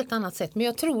det på ett helt annat sätt. Men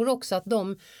jag tror också att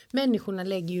de människorna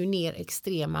lägger ju ner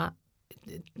extrema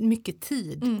mycket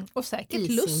tid. Och säkert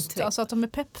lust. Alltså att de är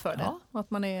pepp för det. Och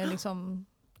att man är liksom,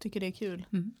 tycker det är kul.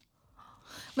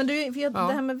 Men det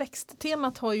här med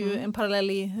växttemat har ju en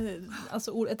parallell i,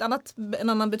 alltså en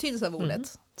annan betydelse av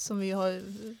ordet som vi har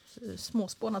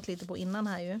småspånat lite på innan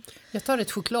här ju. Jag tar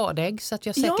ett chokladägg så att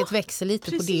jag säkert växer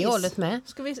lite på det hållet med.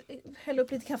 Ska vi hälla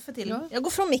upp lite kaffe till? Ja. Jag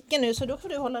går från micken nu så då får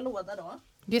du hålla låda då.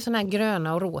 Det är såna här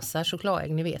gröna och rosa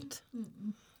chokladägg, ni vet.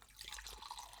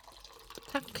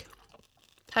 Tack.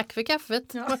 Tack för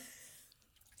kaffet. Ja.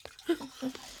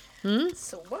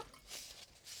 Så.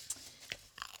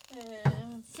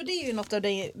 För det är ju något av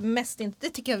det mest, det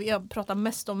tycker jag pratar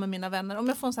mest om med mina vänner. Om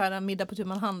jag får en så här middag på tu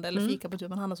man hand eller fika på tu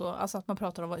man hand och så. Alltså att man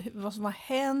pratar om vad som har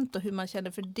hänt och hur man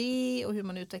känner för det och hur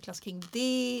man utvecklas kring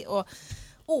det. Och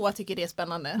jag tycker det är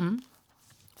spännande.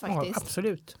 Faktiskt. Ja,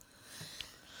 absolut.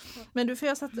 Men du, för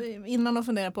jag satt innan och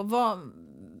funderade på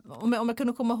om jag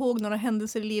kunde komma ihåg några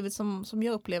händelser i livet som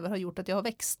jag upplever har gjort att jag har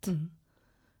växt.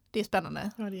 Det är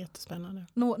spännande. Ja, det är jättespännande.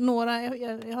 Några,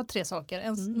 jag har 3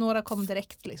 saker. Några kom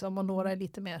direkt liksom, och några är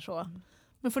lite mer så.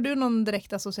 Men får du någon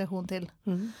direkt association till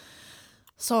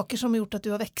saker som har gjort att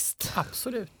du har växt?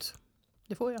 Absolut.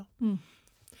 Det får jag.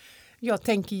 Jag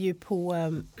tänker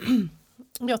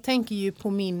ju på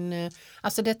min...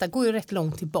 Alltså detta går ju rätt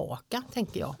långt tillbaka,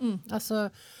 tänker jag. Alltså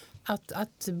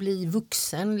att bli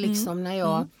vuxen liksom när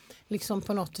jag liksom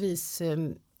på något vis...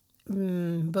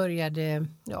 började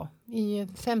i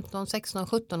 15, 16,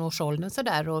 17 års åldern så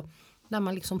där, och när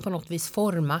man liksom på något vis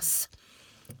formas,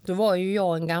 då var ju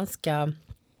jag en ganska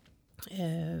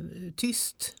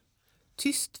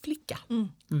tyst flicka.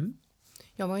 Mm.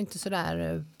 Jag var inte så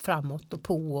där framåt och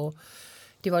på, och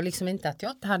det var liksom inte att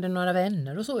jag inte hade några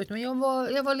vänner och så, utan jag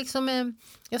var liksom,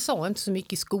 jag sa inte så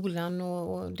mycket i skolan,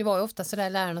 och det var ju ofta så där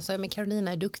lärarna sa, men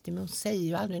Carolina är duktig, men hon säger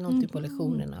ju aldrig någonting på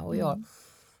lektionerna, och jag,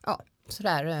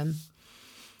 sådär.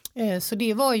 Så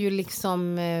det var ju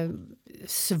liksom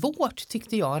svårt,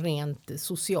 tyckte jag, rent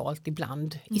socialt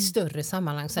ibland i större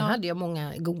sammanhang. Sen hade jag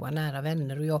många goda nära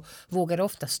vänner, och jag vågade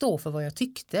ofta stå för vad jag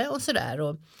tyckte och sådär,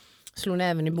 och slå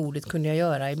näven i bordet kunde jag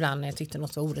göra ibland när jag tyckte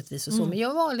något var orättvist och så. Men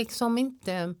jag var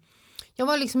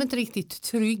liksom inte riktigt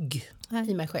trygg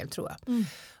i mig själv, tror jag.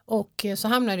 Och så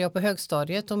hamnade jag på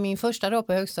högstadiet, och min första dag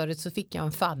på högstadiet så fick jag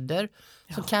en fadder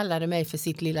som kallade mig för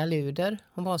sitt lilla luder.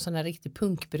 Hon var en sån här riktig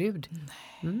punkbrud.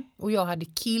 Och jag hade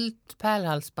kilt,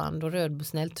 pärlhalsband och röd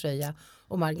snälltröja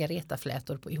och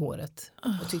margaretaflätor i håret.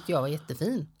 Och tyckte jag var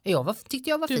jättefin. Tyckte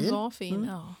jag var fin. Du var fin,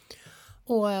 ja.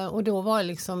 Och då var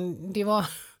liksom, det var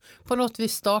på något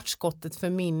vis startskottet för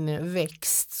min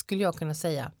växt, skulle jag kunna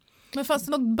säga. Men fanns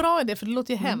det något bra i det? För det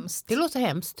låter ju hemskt. Det låter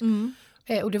hemskt.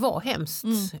 Och det var hemskt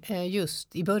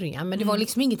just i början. Men det var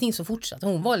liksom ingenting som fortsatte.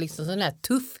 Hon var liksom sån här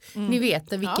tuff. Ni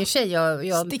vet vilken tjej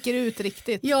jag sticker ut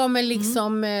riktigt. Ja, men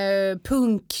liksom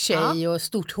punktjej och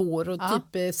stort hår och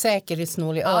typ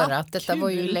säkerhetsnål i örat. Detta var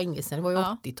ju länge sedan. Det var ju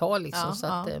 80-tal liksom. Så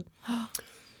att,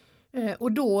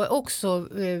 och då också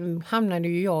hamnade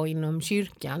ju jag inom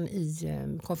kyrkan i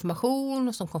konfirmation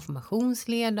och som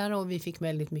konfirmationsledare, och vi fick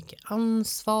väldigt mycket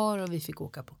ansvar, och vi fick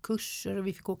åka på kurser och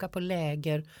vi fick åka på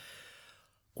läger.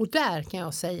 Och där kan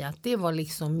jag säga att det var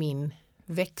liksom min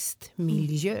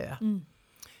växtmiljö.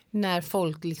 När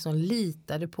folk liksom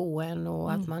litade på en,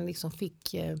 och att man liksom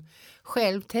fick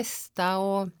själv testa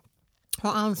och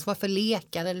ha ansvar för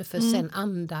lekar eller för sen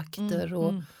andakter.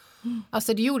 Och,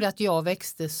 alltså det gjorde att jag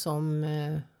växte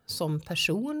som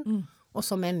person och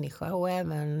som människa, och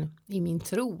även i min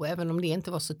tro, även om det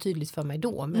inte var så tydligt för mig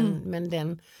då. Men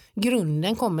den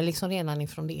grunden kommer liksom redan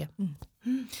ifrån det.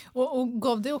 Och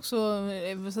gav det också,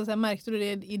 så att säga, märkte du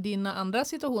det i dina andra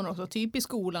situationer också, typ i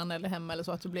skolan eller hemma eller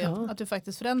så, att du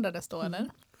faktiskt förändrades då, eller?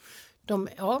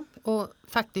 Ja, och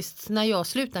faktiskt när jag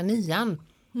slutade 9:an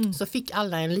så fick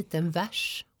alla en liten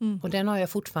vers, och den har jag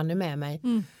fortfarande med mig.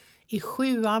 I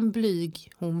 7:an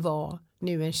blyg hon var,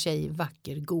 nu en tjej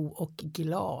vacker, god och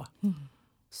glad.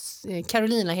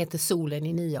 Carolina heter solen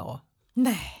i 9A.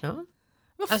 Nej. Ja.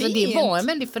 Alltså det var en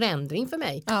väldig förändring för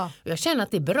mig. Jag känner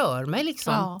att det berör mig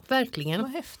liksom, verkligen.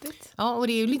 Vad häftigt. Ja, och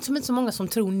det är ju liksom inte så många som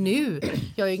tror nu.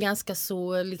 Jag är ju ganska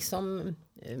så liksom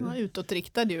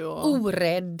utåtriktad ju. Och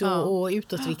orädd och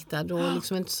utåtriktad, och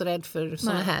liksom inte så rädd för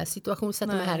sådana här situationer.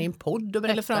 Sätta mig här i en podd och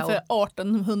berätta. Eller framför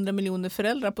 1800 miljoner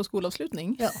föräldrar på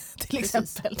skolavslutning. Till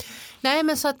exempel. Nej,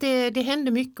 men så att det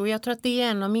hände mycket, och jag tror att det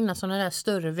är en av mina sådana där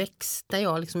större växt där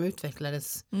jag liksom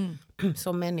utvecklades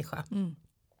som människa.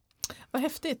 Vad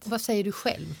häftigt. Vad säger du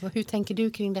själv? Hur tänker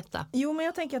du kring detta? Jo, men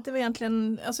jag tänker att det var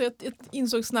egentligen, alltså jag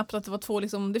insåg snabbt att det var två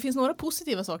liksom, det finns några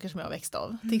positiva saker som jag har växt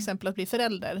av. Till exempel att bli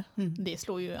förälder. Det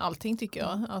slår ju allting, tycker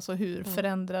jag. Alltså hur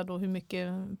förändrad och hur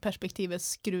mycket perspektivet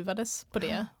skruvades på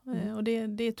det. Och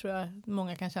det tror jag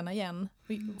många kan känna igen.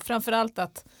 Framförallt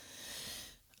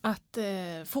att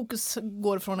fokus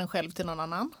går från en själv till någon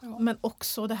annan. Men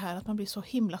också det här att man blir så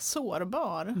himla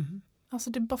sårbar. Alltså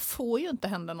det bara får ju inte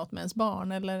hända något med ens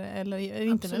barn eller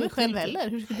inte med mig själv heller.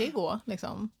 Hur ska det gå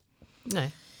liksom?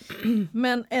 Nej.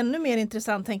 Men ännu mer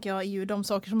intressant tänker jag är ju de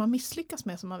saker som man misslyckas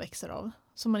med, som man växer av.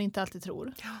 Som man inte alltid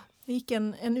tror. Jag gick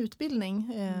en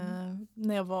utbildning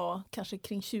när jag var kanske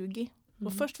kring 20.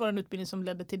 Och först var det en utbildning som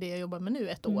ledde till det jag jobbar med nu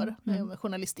 1 år. Med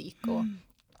journalistik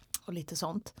och lite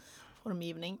sånt.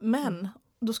 Formgivning. Men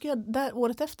då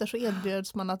året efter så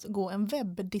erbjöds man att gå en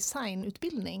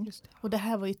webbdesignutbildning. Och det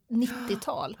här var ju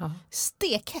 90-tal.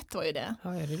 Stekhett var ju det. Ja,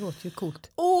 det låter ju coolt.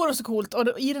 Det var så coolt.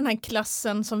 Och i den här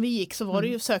klassen som vi gick så var det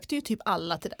ju, sökte ju typ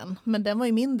alla till den. Men den var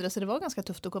ju mindre, så det var ganska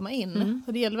tufft att komma in.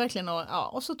 Så det gällde verkligen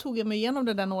och så tog jag mig igenom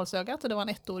det där nålsögat, och det var en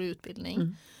 1-årig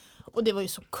utbildning. Och det var ju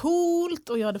så coolt,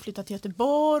 och jag hade flyttat till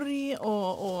Göteborg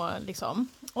och liksom.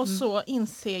 Och så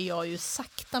inser jag ju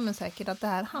sakta men säkert att det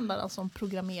här handlar alltså om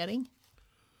programmering.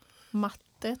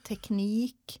 Matte,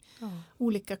 teknik,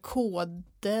 olika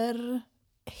koder,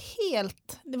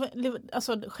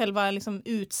 alltså själva liksom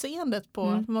utseendet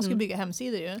på, man ska bygga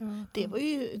hemsidor ju. Det var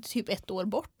ju typ 1 år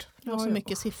bort. Det var så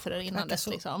mycket siffror innan dess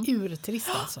liksom. Urtrist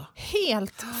alltså.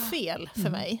 Helt fel för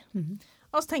mig.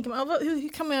 Och så tänker man, hur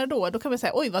kan man göra då? Då kan man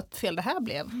säga, oj vad fel det här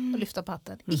blev, och lyfta på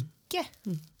hatten. Icke!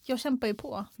 Jag kämpar ju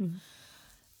på.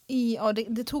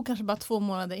 Det tog kanske bara 2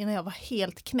 månader innan jag var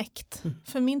helt knäckt.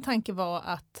 För min tanke var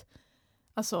att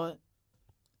alltså,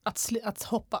 Att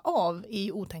hoppa av är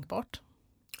ju otänkbart.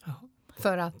 Ja.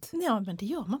 För att? Ja, men det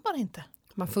gör man bara inte.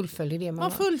 Man fullföljer det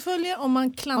man fullföljer och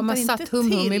man klantar inte till. Har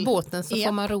man satt hum i båten så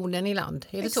får man ro den i land.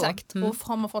 Är det exakt. Så? Och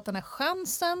har man fått den här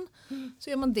chansen så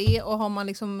gör man det. Och har man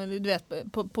liksom, du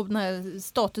vet, på den här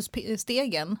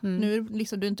statusstegen. Nu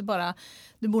liksom, du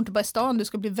bor inte bara i stan, du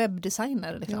ska bli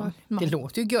webbdesigner. Liksom. Ja, det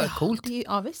låter ju görcoolt.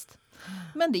 Ja, visst.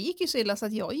 Men det gick ju så illa så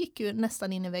att jag gick ju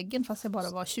nästan in i väggen fast jag bara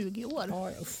var 20 år.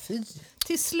 Ja, fy.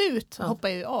 Till slut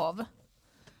hoppade jag ju av.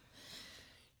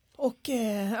 Och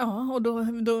och då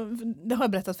det har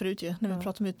jag berättat förut ju, när vi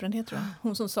pratade om utbrändhet tror jag.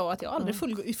 Hon som sa att jag aldrig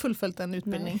fullföljt en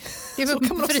utbildning. Det så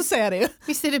kan man också säga det ju.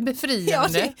 Visst är det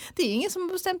befriande? Ja, det är ingen som har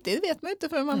bestämt det vet man inte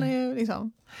för man är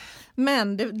liksom.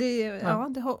 Men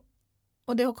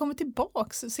det har kommit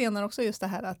tillbaks senare också just det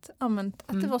här att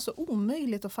det var så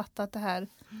omöjligt att fatta att det här.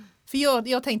 För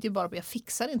jag tänkte ju bara på jag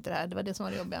fixar inte det här. Det var det som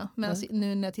var det jobbiga. Men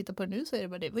nu när jag tittar på det nu så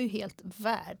är det var ju helt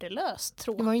värdelöst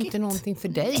tråkigt. Det var ju inte någonting för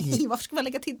dig. Nej, varför ska man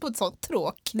lägga tid på ett sånt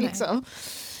tråk? Liksom?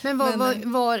 Men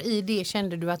var i det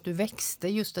kände du att du växte?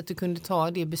 Just att du kunde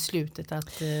ta det beslutet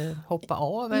att hoppa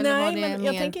av? Eller Nej, var det men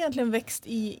jag tänker egentligen växt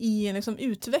i liksom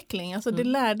utveckling. Alltså det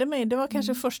lärde mig, det var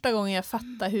kanske första gången jag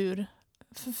fattade hur.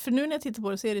 För nu när jag tittar på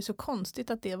det så är det så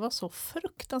konstigt att det var så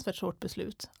fruktansvärt svårt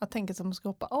beslut. Att tänka sig att man ska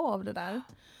hoppa av det där.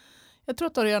 Jag tror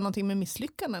att det har att göra någonting med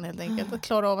misslyckanden helt enkelt. Att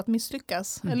klara av att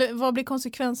misslyckas. Eller vad blir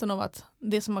konsekvensen av att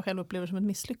det som man själv upplever som ett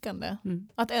misslyckande?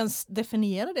 Att ens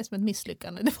definiera det som ett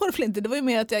misslyckande. Det var det väl inte. Det var ju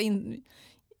mer att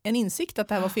en insikt att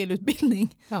det här var fel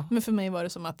utbildning. Ja. Men för mig var det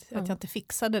som att jag inte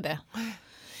fixade det.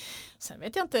 Sen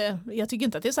vet jag inte, jag tycker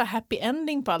inte att det är så här happy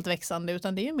ending på allt växande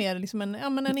utan det är ju mer liksom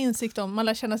en insikt om man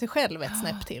lär känna sig själv ett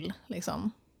snäpp till.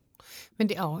 Liksom. Men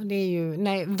det är ju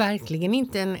verkligen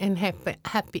inte en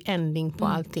happy ending på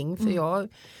allting. För jag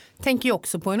tänker ju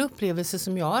också på en upplevelse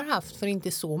som jag har haft för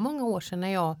inte så många år sedan när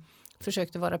jag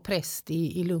försökte vara präst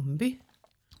i Lundby.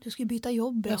 Du skulle byta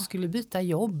jobb. Ja. Jag skulle byta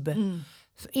jobb.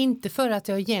 Inte för att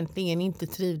jag egentligen inte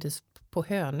trivdes på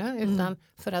Hönö utan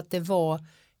för att det var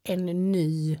en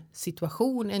ny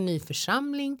situation, en ny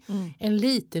församling, en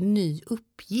liten ny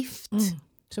uppgift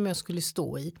som jag skulle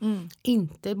stå i.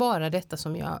 Inte bara detta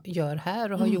som jag gör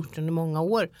här och har gjort under många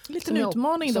år. Lite en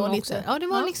utmaning då? Ja, det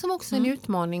var liksom också en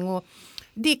utmaning och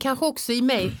det kanske också i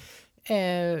mig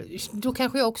då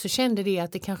kanske jag också kände det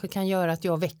att det kanske kan göra att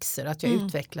jag växer, att jag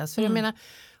utvecklas. För jag menar,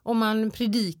 om man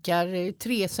predikar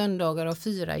 3 söndagar av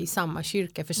 4 i samma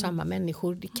kyrka för samma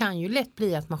människor, det kan ju lätt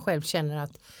bli att man själv känner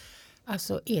att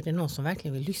alltså är det någon som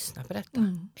verkligen vill lyssna på detta?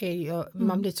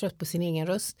 Man blir trött på sin egen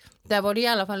röst. Där var det i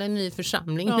alla fall en ny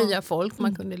församling, nya folk.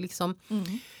 Man kunde liksom.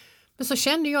 Men så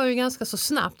kände jag ju ganska så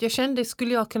snabbt. Jag kände,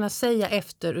 skulle jag kunna säga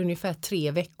efter ungefär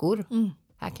 3 veckor.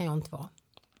 Här kan jag inte vara.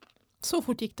 Så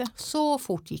fort gick det? Så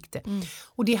fort gick det.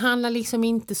 Och det handlar liksom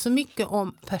inte så mycket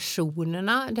om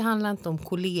personerna. Det handlar inte om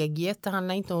kollegiet. Det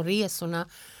handlar inte om resorna.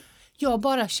 Jag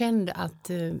bara kände att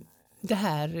det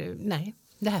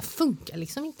här funkar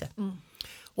liksom inte.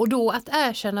 Och då att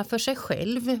erkänna för sig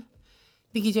själv,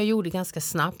 vilket jag gjorde ganska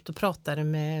snabbt och pratade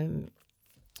med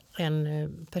en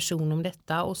person om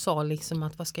detta och sa liksom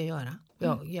att vad ska jag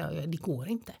göra? Det går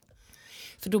inte.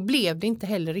 För då blev det inte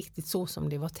heller riktigt så som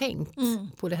det var tänkt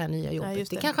på det här nya jobbet. Ja,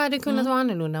 det kanske hade kunnat vara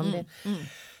annorlunda om det.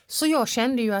 Så jag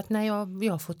kände ju att när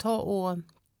jag får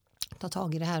ta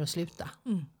tag i det här och sluta.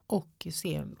 Och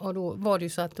se. Och då var det ju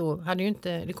så att då hade ju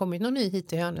inte det kommit någon ny hit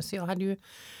till Hönö så jag hade ju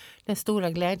den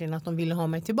stora glädjen att de ville ha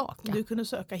mig tillbaka. Du kunde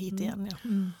söka hit igen, ja.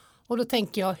 Och då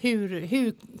tänker jag,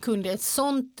 hur kunde ett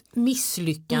sånt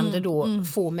misslyckande då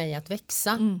få mig att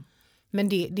växa? Men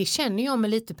det känner jag med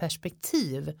lite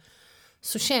perspektiv.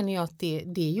 Så känner jag att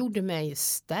det gjorde mig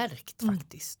stärkt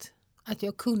faktiskt. Att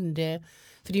jag kunde,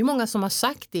 för det är många som har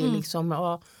sagt det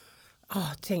liksom,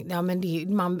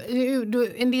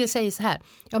 en del säger så här,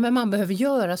 men man behöver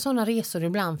göra sådana resor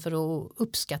ibland för att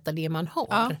uppskatta det man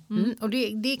har. Och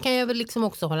det kan jag väl liksom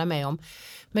också hålla med om.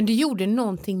 Men det gjorde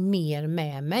någonting mer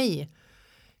med mig.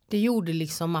 Det gjorde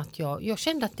liksom att jag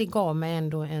kände att det gav mig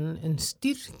ändå en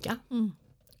styrka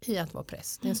i att vara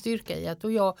präst. En styrka i att,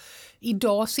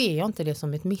 idag ser jag inte det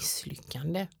som ett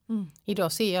misslyckande.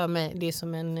 Idag ser jag det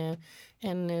som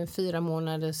en 4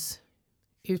 månaders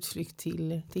utflykt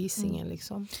till Hisingen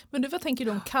liksom. Men vad tänker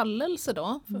du om kallelse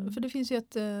då? För det finns ju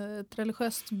ett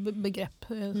religiöst begrepp.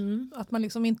 Att man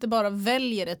liksom inte bara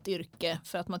väljer ett yrke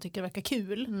för att man tycker det verkar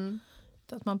kul.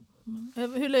 Att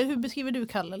hur beskriver du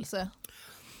kallelse?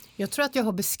 Jag tror att jag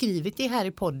har beskrivit det här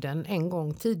i podden en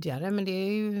gång tidigare, men det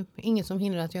är ju ingen som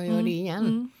hindrar att jag gör det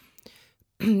igen.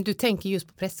 Du tänker just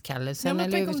på prästkallelsen. Ja,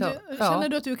 känner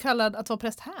du att du är kallad att vara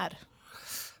präst här?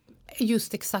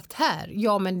 Just exakt här.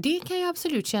 Ja, men det kan jag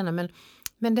absolut känna.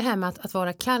 Men det här med att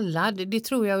vara kallad, det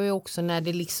tror jag är också när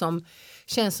det liksom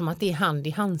känns som att det är hand i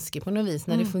handske på något vis,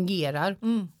 när det fungerar.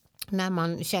 När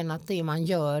man känner att det man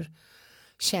gör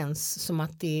känns som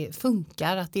att det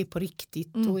funkar, att det är på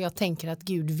riktigt. Och jag tänker att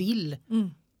Gud vill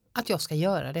att jag ska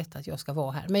göra detta, att jag ska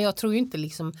vara här. Men jag tror ju inte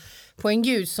liksom på en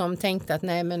Gud som tänkte att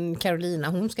nej, men Carolina,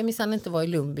 hon ska minsann inte vara i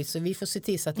Lundby, så vi får se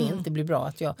till så att det inte blir bra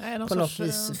att jag på något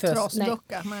vis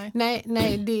trasdocka.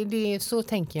 Nej, det så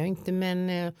tänker jag inte, men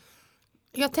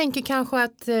jag tänker kanske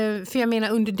att, för jag menar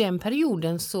under den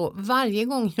perioden så varje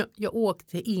gång jag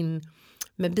åkte in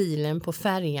med bilen på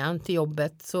färjan till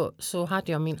jobbet så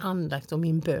hade jag min andakt och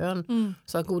min bön.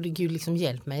 Så att gode Gud liksom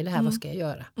hjälp mig i det här, vad ska jag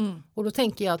göra? Och då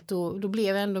tänker jag att då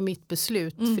blev ändå mitt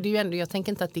beslut, för det är ju ändå, jag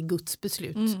tänker inte att det är Guds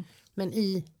beslut, men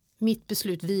i mitt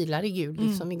beslut vilar i Gud,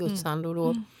 liksom i Guds hand, och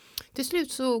då till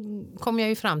slut så kom jag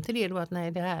ju fram till det då, att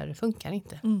nej, det här funkar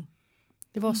inte.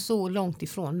 Det var så långt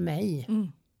ifrån mig.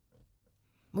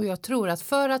 Och jag tror att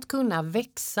för att kunna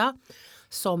växa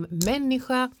som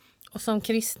människa och som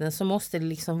kristen så måste det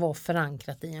liksom vara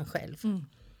förankrat i en själv.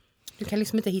 Du kan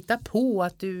liksom inte hitta på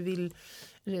att du vill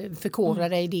förkovra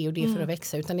dig det och det för att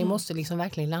växa, utan det måste liksom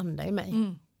verkligen landa i mig.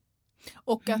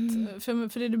 Och att,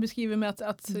 för det du beskriver med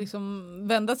att liksom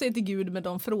vända sig till Gud med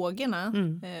de frågorna,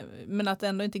 men att det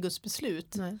ändå inte är Guds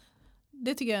beslut. Nej.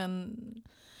 Det tycker jag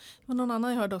men någon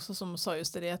annan jag hörde också som sa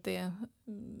just det, att det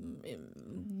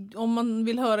om man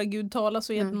vill höra Gud tala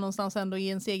så är det någonstans ändå i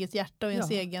ens eget hjärta och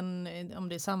ens egen, om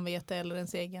det är samvete eller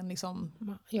ens egen liksom,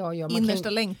 innersta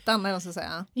längtan, eller vad ska jag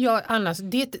säga. Ja,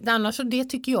 annars det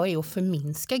tycker jag är att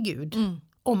förminska Gud.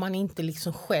 Om man inte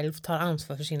liksom själv tar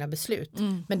ansvar för sina beslut.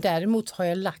 Men däremot har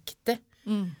jag lagt det.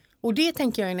 Och det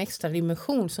tänker jag är en extra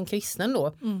dimension som kristen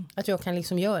då. Att jag kan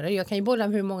liksom göra det. Jag kan ju bolla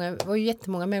med det var ju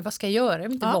jättemånga, men vad ska jag göra? Jag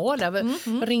vill inte vara där.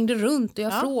 Jag ringde runt och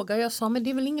jag frågade och jag sa, men det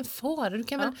är väl ingen fara. Du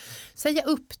kan väl säga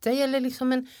upp dig. Eller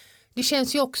liksom det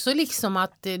känns ju också liksom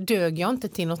att dög jag inte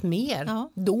till något mer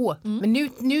då. Men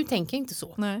nu tänker jag inte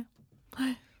så. Nej.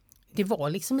 Det var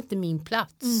liksom inte min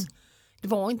plats. Det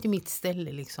var inte mitt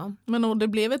ställe liksom. Men det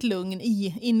blev ett lugn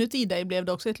inuti dig, blev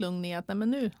det också ett lugn i att nej,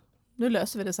 men nu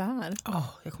löser vi det så här.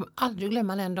 Jag kommer aldrig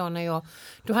glömma den dagen när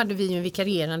då hade vi en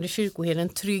vikarierande kyrkoherde, en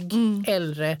trygg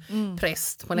äldre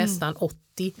präst på nästan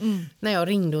 80, när jag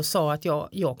ringde och sa att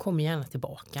jag kommer gärna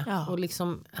tillbaka. Och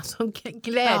liksom, alltså,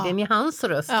 glädjen i hans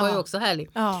röst var ju också härlig.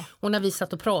 Och när vi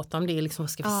satt och pratade om det, liksom, vad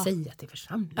ska vi säga till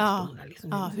församlingsborna?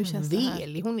 Liksom, hur känns det här?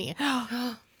 Velig hon är.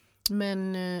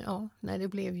 Men nej, det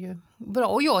blev ju bra.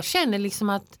 Och jag känner liksom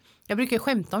att jag brukar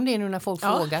skämta om det nu när folk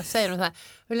frågar. Säger de så här,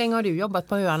 hur länge har du jobbat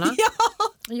på öarna?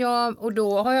 Ja, och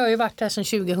då har jag ju varit här sedan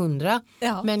 2000.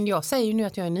 Men jag säger ju nu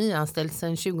att jag är nyanställd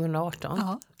sedan 2018.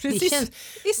 Ja, precis.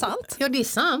 Det är sant. Ja, det är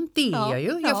sant. Det är jag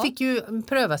ju. Jag fick ju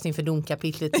prövas inför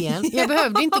domkapitlet igen. Jag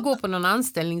behövde inte gå på någon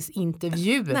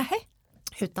anställningsintervju. Nej.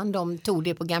 Utan de tog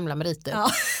det på gamla meriter.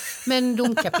 Men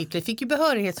domkapitlet fick ju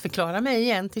behörighetsförklara mig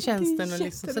igen till tjänsten. Och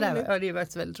liksom sådär. Ja, det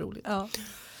var väldigt roligt.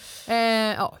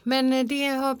 Men det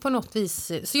har på något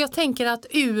vis, så jag tänker att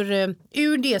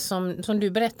ur det som du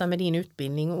berättar med din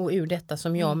utbildning och ur detta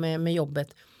som jag med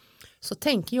jobbet, så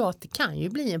tänker jag att det kan ju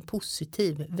bli en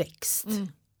positiv växt.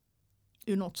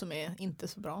 Ur något som är inte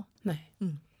så bra. Nej.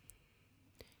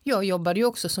 Jag jobbade ju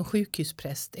också som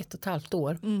sjukhuspräst 1,5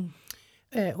 år.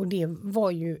 Och det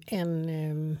var ju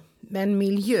en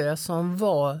miljö som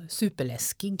var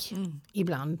superläskig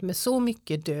ibland, med så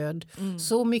mycket död,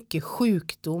 så mycket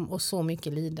sjukdom och så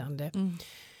mycket lidande.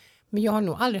 Men jag har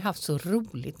nog aldrig haft så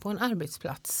roligt på en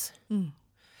arbetsplats.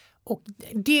 Och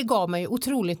det gav mig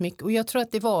otroligt mycket, och jag tror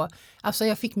att det var, alltså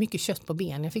jag fick mycket kött på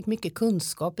ben, jag fick mycket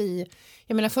kunskap i,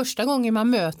 jag menar första gången man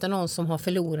möter någon som har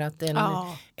förlorat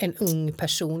en ung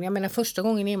person, jag menar första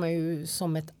gången är man ju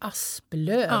som ett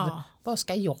asplöv. Vad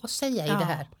ska jag säga i det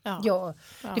här?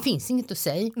 Det finns inget att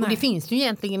säga. Och det finns ju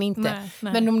egentligen inte.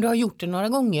 Nej. Men om du har gjort det några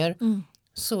gånger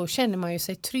så känner man ju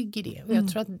sig trygg i det. Och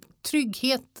jag tror att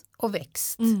trygghet och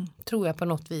växt tror jag på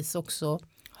något vis också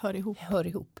hör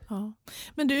ihop. Ja.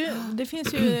 Men du, det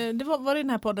finns ju, var det i den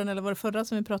här podden eller var det förra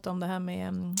som vi pratade om det här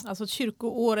med alltså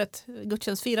kyrkoåret,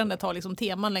 gudstjänstfirandet har liksom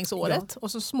teman längs året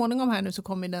och så småningom här nu så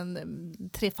kommer den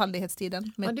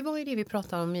trefaldighetstiden. Ja, det var ju det vi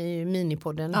pratade om i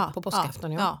minipodden på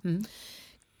påskafton.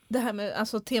 Det här med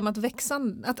alltså temat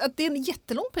växande, att det är en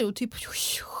jättelång period, typ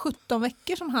 17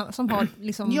 veckor som har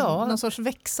liksom någon sorts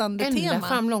växande tema. Ända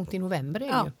fram långt i november är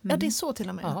det ju. Ja, det är så till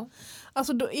och med. Ja.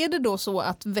 Alltså då, är det då så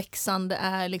att växande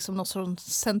är liksom något som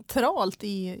centralt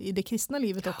i det kristna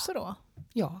livet också då?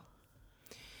 Ja,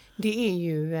 det är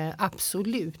ju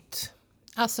absolut.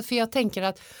 Alltså för jag tänker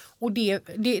att, och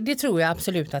det tror jag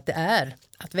absolut att det är,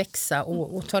 att växa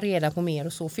och ta reda på mer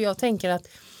och så. För jag tänker att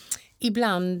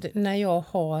ibland när jag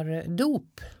har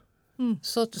dop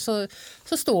så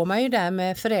står man ju där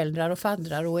med föräldrar och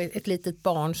faddrar och ett litet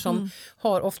barn som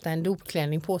har ofta en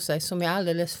dopklänning på sig som är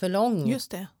alldeles för lång.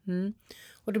 Just det.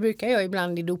 Och då brukar jag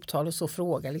ibland i doptal och så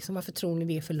fråga liksom, varför tror ni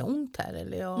det är för långt här?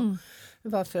 Eller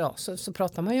varför, så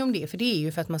pratar man ju om det, för det är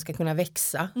ju för att man ska kunna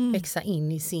växa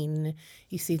in i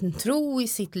sin tro, i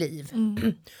sitt liv.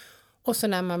 Och så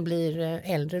när man blir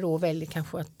äldre då väljer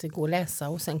kanske att gå och läsa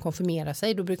och sen konfirmera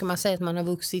sig, då brukar man säga att man har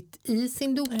vuxit i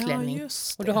sin dopklänning. Ja,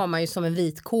 just det. Och då har man ju som en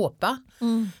vit kåpa.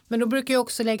 Men då brukar jag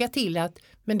också lägga till att,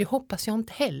 men det hoppas jag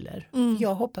inte heller.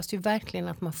 Jag hoppas ju verkligen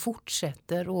att man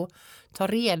fortsätter och tar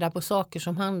reda på saker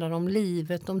som handlar om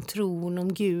livet, om tron,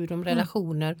 om Gud, om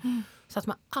relationer. Så att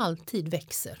man alltid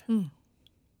växer.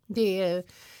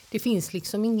 Det finns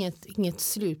liksom inget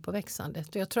slut på växandet.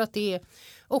 Och jag tror att det är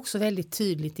också väldigt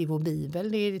tydligt i vår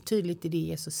bibel. Det är tydligt i det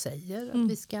Jesus säger.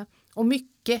 Att vi ska, och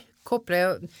mycket kopplar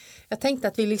jag tänkte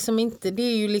att vi liksom inte, det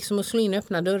är ju liksom att slå in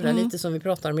öppna dörrar lite som vi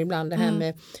pratar om ibland. Det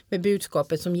här med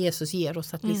budskapet som Jesus ger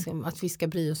oss. Att, liksom, att vi ska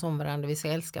bry oss om varandra, vi ska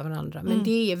älska varandra. Men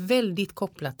det är väldigt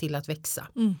kopplat till att växa.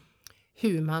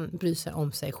 Hur man bryr sig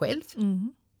om sig själv.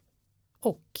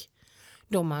 Och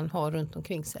de man har runt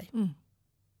omkring sig.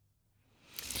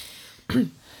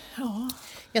 Ja.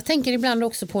 Jag tänker ibland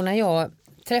också på när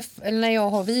jag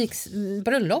har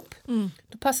bröllop.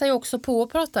 Då passar jag också på att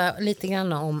prata lite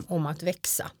grann om att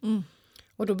växa.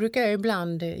 Och då brukar jag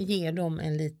ibland ge dem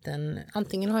en liten,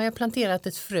 antingen har jag planterat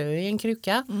ett frö i en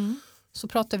kruka. Så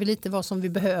pratar vi lite vad som vi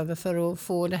behöver för att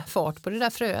få fart på det där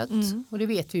fröet. Och det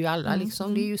vet vi ju alla.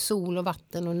 Liksom. Det är ju sol och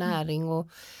vatten och näring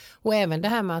och även det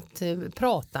här med att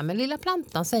prata med lilla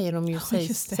plantan säger de ju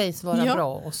sägs vara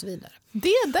bra och så vidare.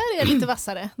 Det där är lite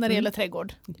vassare när det gäller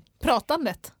trädgård.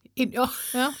 Pratandet. Ja.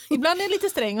 Ibland är det lite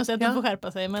sträng och säger att de får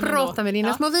skärpa sig. Men prata med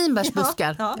dina små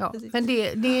vinbärsbuskar. Ja. Men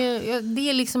det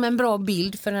är liksom en bra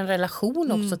bild för en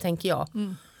relation också, tänker jag.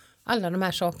 Alla de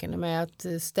här sakerna med att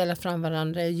ställa fram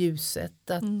varandra i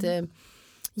ljuset, att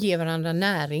ge varandra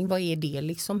näring. Vad är det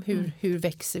liksom? Hur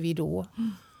växer vi då?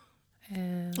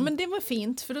 Men det var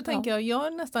fint, för då tänker jag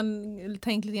har nästan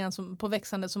tänkt lite grann på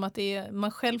växande som att det är,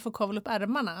 man själv får kavla upp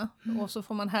ärmarna och så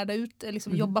får man härda ut,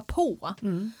 liksom jobba på.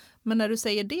 Men när du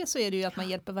säger det så är det ju att man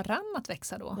hjälper varann att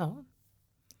växa då. Ja.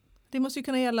 Det måste ju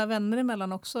kunna gälla vänner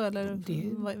emellan också,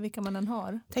 eller vilka man än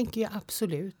har. Tänker jag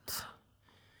absolut.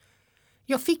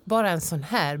 Jag fick bara en sån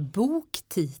här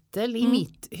boktitel i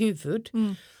mitt huvud.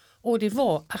 Och det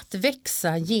var att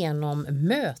växa genom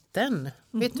möten.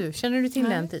 Vet du, känner du till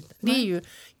den titeln? Det är ju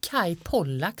Kai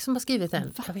Pollak som har skrivit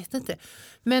den. Jag vet inte.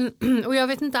 Och jag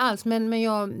vet inte alls,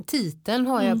 men titeln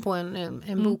har jag på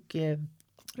en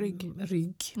bokrygg.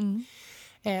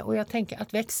 Och jag tänker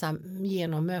att växa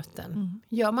genom möten.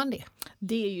 Gör man det?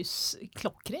 Det är ju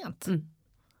klockrent.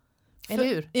 Eller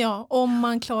hur? Ja, om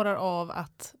man klarar av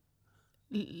att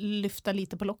lyfta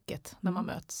lite på locket när man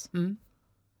möts.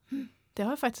 Det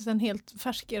har jag faktiskt en helt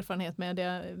färsk erfarenhet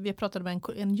med. Vi pratade med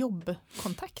en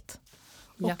jobbkontakt.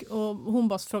 Och hon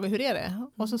bara frågade hur är det?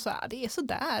 Och så sa jag, det är så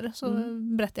där. Så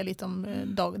berättade jag lite om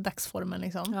dagsformen.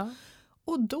 Liksom. Ja.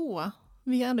 Och då,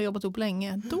 vi har ändå jobbat upp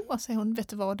länge. Då säger hon, vet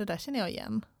du vad, det där känner jag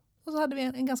igen. Och så hade vi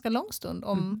en ganska lång stund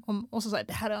och så sa jag,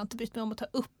 det här har jag inte brytt mig om att ta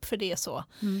upp, för det är så.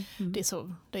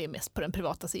 Det är mest på den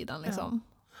privata sidan. Liksom.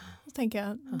 Så tänker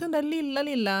jag, den där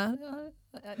lilla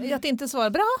att inte svara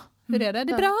bra. Hur är det?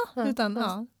 Det är bra.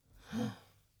 Utan,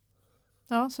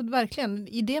 ja, så verkligen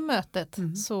i det mötet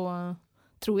så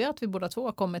tror jag att vi båda två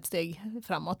har kommit ett steg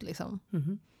framåt. Liksom.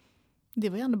 Det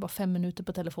var ju ändå bara 5 minuter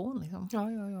på telefon. Liksom.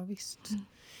 Ja, visst.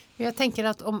 Jag tänker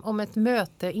att om ett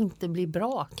möte inte blir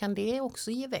bra, kan det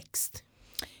också ge växt?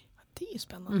 Det är ju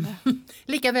spännande.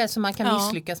 Lika väl som man kan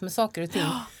misslyckas med saker och ting.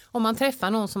 Om man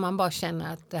träffar någon som man bara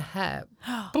känner att det här...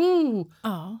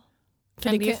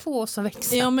 Kan det få oss att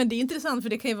växa? Ja, men det är intressant, för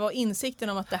det kan ju vara insikten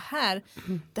om att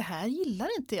det här gillar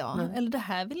inte jag. Eller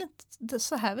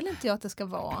så här vill inte jag att det ska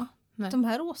vara. Nej. De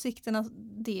här åsikterna,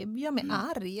 det gör mig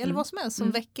arg. Eller vad som helst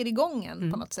som väcker igång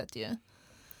en på något sätt ju.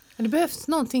 Det behövs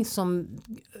någonting som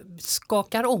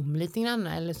skakar om lite grann,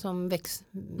 eller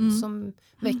som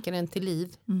väcker en till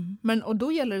liv. Men, och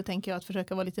då gäller det, tänker jag, att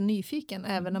försöka vara lite nyfiken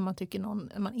även när man tycker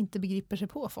man inte begriper sig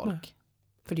på folk.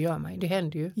 För det gör man ju, det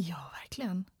händer ju. Ja,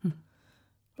 verkligen.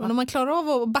 Och när man klarar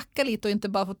av att backa lite och inte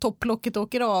bara få topplocket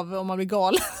åker av om man blir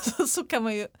galen, så kan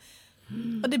man ju...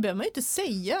 Och det behöver man ju inte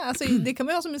säga. Alltså, det kan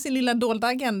man ju ha som sin lilla dolda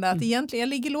agenda. Att egentligen jag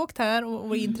ligger lågt här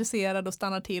och är intresserad och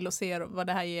stannar till och ser vad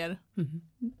det här ger.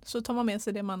 Så tar man med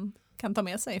sig det man kan ta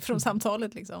med sig från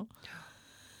samtalet. Liksom.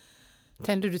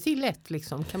 Tänder du till lätt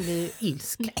liksom? Kan bli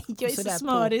ilsk? Nej, jag är så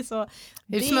smörig. Så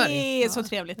det är så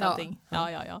trevligt allting.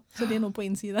 Ja. Så det är nog på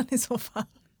insidan i så fall.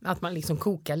 Att man liksom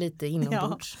kokar lite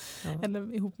inombords. Ja.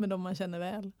 Eller ihop med dem man känner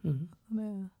väl.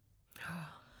 Mm.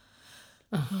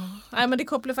 Nej, men det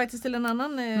kopplar faktiskt till en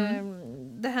annan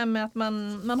det här med att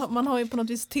man har ju på något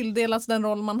vis tilldelats den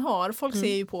roll man har. Folk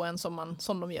ser ju på en som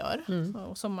de gör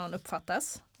och som man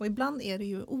uppfattas. Och ibland är det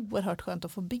ju oerhört skönt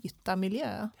att få byta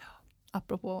miljö.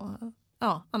 Apropå,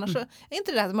 annars är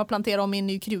inte det här som att plantera om i en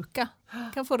ny kruka.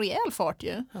 Kan få rejäl fart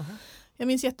ju. Jag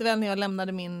minns jätteväl när jag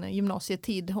lämnade min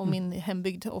gymnasietid och min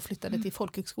hembygd och flyttade till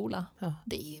folkhögskola. Ja.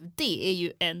 Det är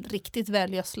ju en riktigt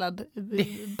välgödslad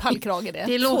pallkrage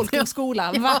det.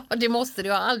 Folkhögskola, va? Ja, det måste du.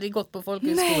 Jag har aldrig gått på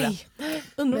folkhögskola.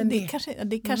 Nej.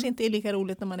 Det kanske inte är lika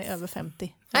roligt när man är över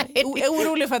 50. Jag är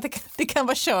orolig för att det kan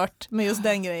vara kört med just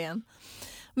den grejen.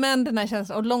 Men den här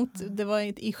känslan, och långt, det var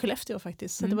i Skellefteå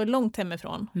faktiskt, så det var långt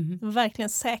hemifrån. Det var verkligen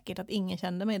säkert att ingen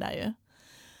kände mig där ju.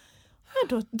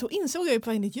 Då insåg jag ju på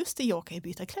vägen att just det, jag kan ju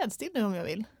byta klädstil nu om jag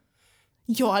vill.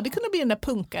 Jag hade kunnat bli den där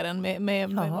punkaren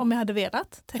med om jag hade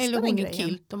velat testa eller den grejen. Eller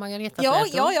Kilt och Margareta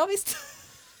ja, visst.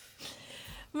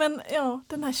 Men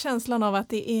den här känslan av att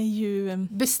det är ju...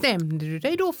 Bestämde du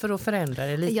dig då för att förändra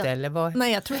det lite? Eller vad?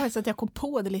 Nej, jag tror faktiskt att jag kom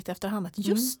på det lite efterhand. Att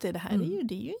just det här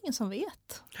det är ju ingen som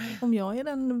vet. Om jag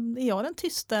är den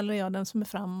tysta eller är jag den som är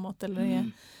framåt eller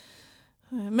är...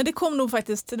 Men det kom nog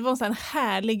faktiskt, det var en sån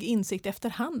härlig insikt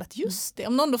efterhand att just det,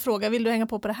 om någon då frågar vill du hänga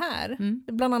på det här?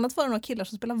 Bland annat var det några killar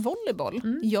som spelar volleyboll.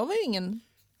 Jag var ju ingen,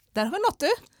 där har vi något du.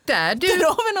 Där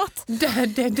har vi något.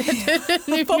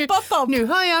 Nu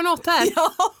hör jag något här.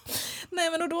 Ja.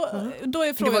 Nej, men då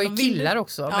är frågan. Det var ju killar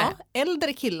också. Ja,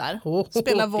 äldre killar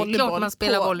spelar volleyboll. Det är klart man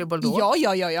spelar volleyboll då.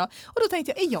 Ja. Och då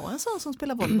tänkte jag, är jag en sån som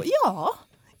spelar volleyboll? Ja,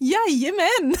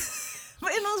 jajamän.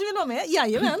 Är det någon som vill vara med?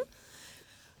 Jajamän.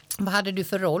 Vad hade du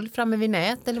för roll framme vid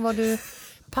nät? Eller var du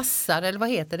passar? Eller vad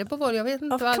heter det på volley? Jag vet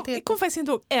inte vad allt heter. Jag kommer faktiskt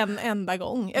inte ihåg en enda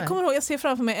gång. Jag ser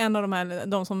framför mig en av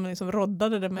de som liksom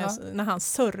roddade det med när han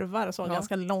servar så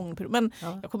ganska lång period. Men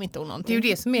jag kommer inte ihåg någonting. Det är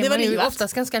ju det som är, man är ju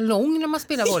oftast ganska lång när man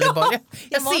spelar volleyboll.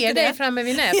 Jag ser det framme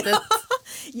vid nätet. Ja.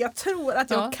 Jag tror att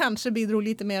jag kanske bidrog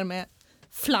lite mer med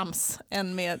flams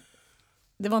än med...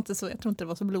 Det var inte så, jag tror inte det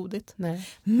var så blodigt. Nej.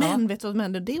 Men vet du vad som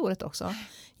hände det året också?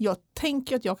 Jag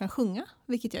tänker att jag kan sjunga,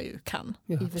 vilket jag ju kan.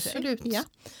 Ja, absolut. Ja.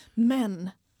 Men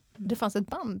det fanns ett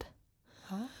band.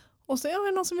 Ja. Och så är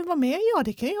det någon som vill vara med. Ja,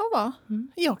 det kan jag vara.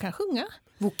 Jag kan sjunga.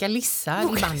 Vokalissa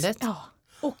i bandet. Ja,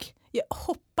 och jag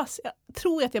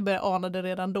tror att jag började ana det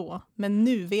redan då. Men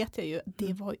nu vet jag ju att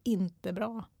det var inte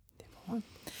bra.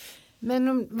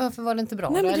 Men varför var det inte bra?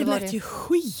 Nej, men det lät ju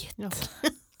skit. Ja.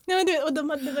 Nej,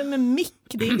 men med mick,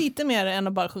 det är lite mer än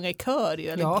att bara sjunga i kör ju,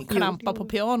 eller klampa på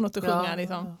pianot och sjunga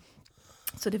liksom. Ja.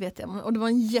 Så det vet jag. Och det var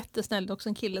en jättesnäll, också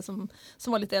en kille som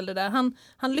var lite äldre där.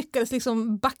 Han lyckades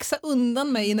liksom baxa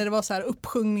undan mig när det var så här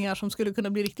uppsjungningar som skulle kunna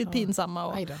bli riktigt pinsamma.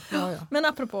 Och, Men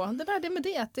apropå, det med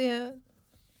det att det...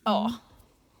 Ja.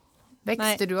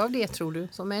 Växte du av det, tror du,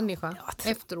 som människa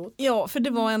efteråt? Ja, för det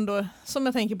var ändå, som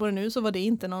jag tänker på det nu, så var det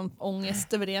inte någon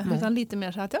ångest över det. Utan lite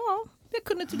mer så att jag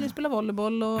kunde tydligen spela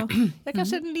volleyboll och jag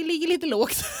kanske ligger lite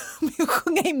lågt med att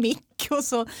sjunga i mick och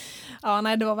så. Ja,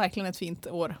 nej, det var verkligen ett fint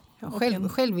år. Ja,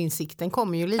 självinsikten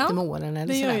kommer ju lite med åren.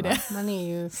 Eller det gör ju det. Man är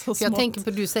ju, jag tänker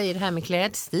på, du säger det här med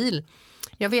klädstil.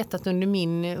 Jag vet att under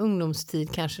min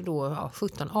ungdomstid, kanske då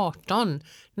 17-18,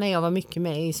 när jag var mycket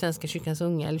med i Svenska kyrkans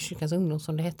unga, eller kyrkans ungdom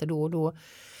som det hette då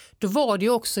var det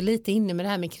ju också lite inne med det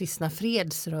här med kristna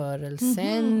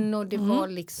fredsrörelsen och det var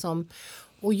liksom,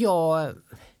 och jag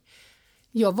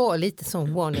var lite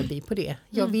som wannabe på det.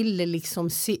 Jag ville liksom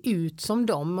se ut som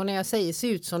dem. Och när jag säger se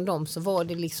ut som dem så var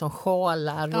det liksom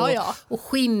sjalar och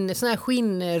sån här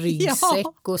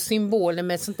skinnryggsäck och symboler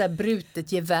med sånt där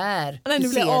brutet gevär. Nej, nu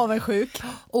blir jag avundsjuk.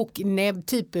 Och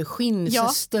typ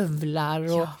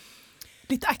skinnstövlar och...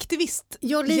 Lite aktivist.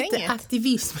 Ja, lite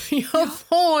aktivism. Jag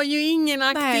var ju ingen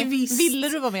aktivist. Nej. Ville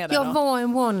du vara med där då? Jag var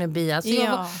en wannabe. Alltså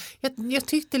jag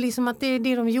tyckte liksom att det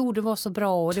de gjorde var så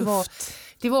bra. Och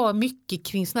det var mycket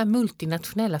kring såna här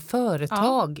multinationella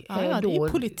företag. Det är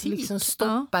politik. Liksom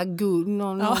stoppa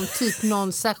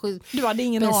någon särskild du hade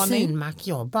ingen bensinmack.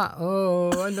 Jag bara,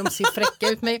 de ser fräcka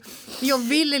ut. Men jag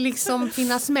ville liksom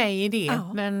finnas med i det.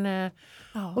 Men...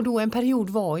 Och då en period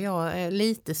var jag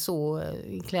lite så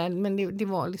klädd, men det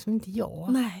var liksom inte jag.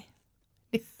 Nej.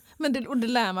 Men det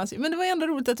lär man sig. Men det var ändå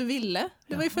roligt att du ville.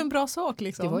 Det var ju för en bra sak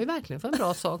liksom. Det var ju verkligen för en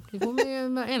bra sak. Det får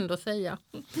man ändå säga.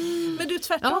 Men du,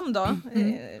 tvärtom då.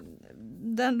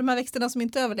 De här växterna som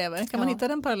inte överlever. Kan man hitta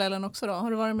den parallellen också då?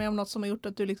 Har du varit med om något som har gjort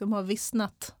att du liksom har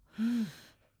vissnat?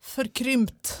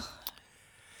 Förkrympt?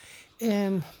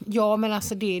 Ja, men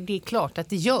alltså det är klart att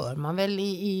det gör man väl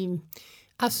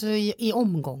i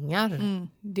omgångar.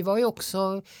 Det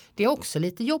är också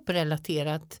lite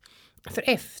jobbrelaterat. För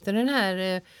efter den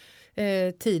här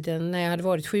tiden när jag hade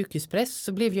varit sjukhuspräst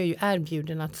så blev jag ju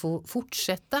erbjuden att få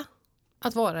fortsätta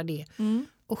att vara det.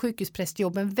 Och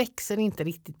sjukhusprästjobben växer inte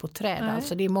riktigt på träd.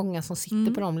 Alltså det är många som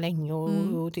sitter på dem länge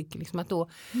och tycker liksom att då...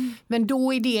 Men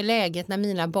då i det läget när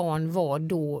mina barn var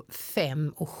då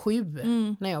 5 och 7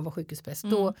 när jag var sjukhuspräst.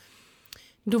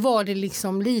 Då var det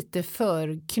liksom lite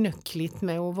för knöckligt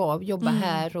med att jobba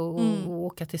här och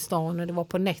åka till stan och det var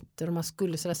på nätter och man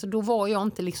skulle sådär. Så då var jag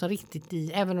inte liksom riktigt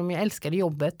i, även om jag älskade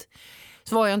jobbet,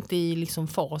 så var jag inte i liksom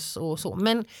fas och så.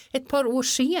 Men ett par år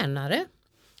senare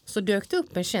så dök det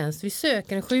upp en tjänst. Vi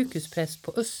söker en sjukhuspräst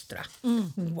på Östra.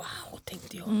 Wow,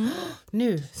 tänkte jag.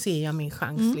 Nu ser jag min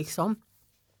chans liksom.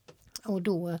 Och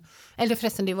då, eller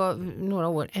förresten det var några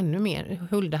år ännu mer.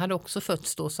 Hulda hade också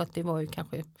fötts då så att det var ju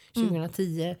kanske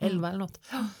 2010, 11 eller något.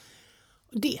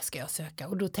 Och det ska jag söka.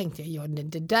 Och då tänkte jag, ja,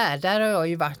 det där har jag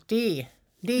ju varit. Det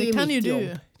är kan mitt ju jobb.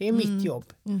 du. Det är mitt jobb.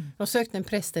 Jag sökte en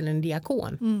präst eller en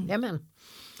diakon. Jamen.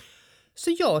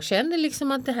 Så jag kände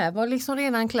liksom att det här var liksom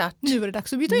redan klart. Nu är det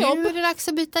dags att byta jobb. Nu är det dags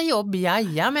att byta jobb,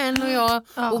 jajamän. Och jag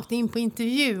åkte in på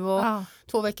intervju och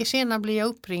 2 veckor senare blev jag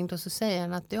uppringd och så säger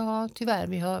han att ja, tyvärr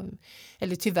vi har...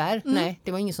 Eller tyvärr, nej,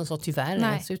 det var ingen som sa tyvärr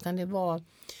ens, utan det var...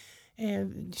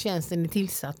 tjänsten är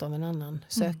tillsatt av en annan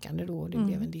sökande då och det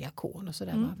blev en diakon och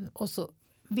sådär. Och så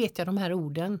vet jag de här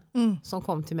orden som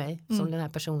kom till mig, som den här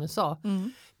personen sa.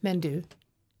 Men du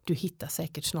hittar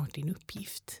säkert snart din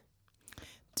uppgift.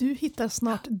 Du hittar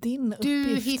snart din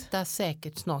uppgift. Du hittar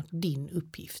säkert snart din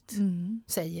uppgift,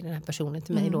 säger den här personen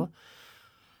till mig då.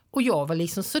 Och jag var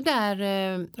liksom sådär,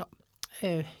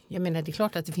 jag menar det är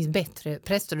klart att det finns bättre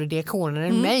präster och diakoner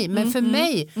än mig, men för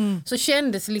mig så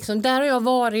kändes det liksom, där har jag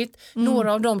varit,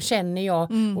 några av dem känner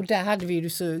jag och där hade vi det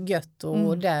så gött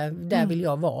och där vill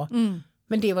jag vara.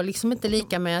 Men det var liksom inte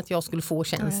lika med att jag skulle få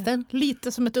tjänsten.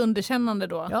 Lite som ett underkännande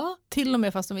då. Ja. Till och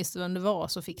med fast de visste vem det var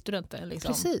så fick du det inte.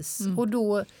 Liksom. Precis.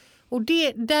 Och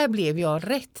där blev jag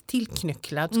rätt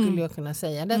tillknycklad skulle jag kunna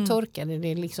säga. Där torkade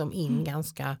det liksom in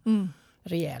ganska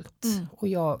rejält. Och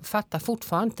jag fattar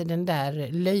fortfarande inte den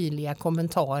där löjliga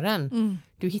kommentaren.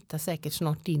 Du hittar säkert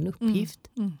snart din uppgift.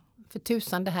 För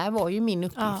tusan, det här var ju min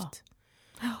uppgift.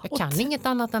 Jag kan inget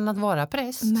annat än att vara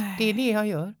präst. Nej. Det är det jag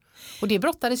gör. Och det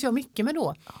brottades jag mycket med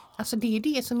då. Alltså det är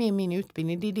det som är min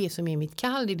utbildning, det är det som är mitt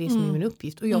kall, det är det som är min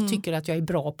uppgift. Och jag tycker att jag är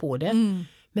bra på det.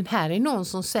 Men här är någon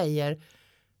som säger,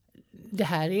 det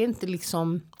här är inte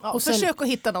liksom... Ja, och försök att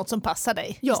hitta något som passar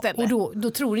dig istället. Och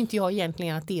då tror inte jag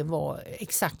egentligen att det var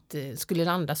exakt, skulle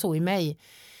landa så i mig.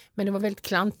 Men det var väldigt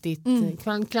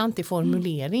klantig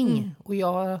formulering. Och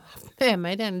jag har med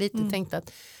mig den lite tänkt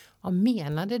att, vad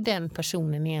menade den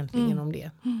personen egentligen om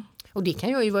det? Och det kan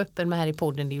jag ju vara öppen med här i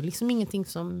podden. Det är ju liksom ingenting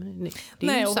som... Det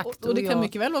är Nej, ju sagt och det kan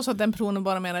mycket väl vara så att den personen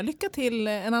bara menar lycka till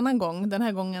en annan gång. Den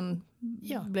här gången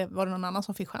var det någon annan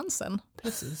som fick chansen.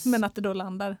 Precis. Men att det då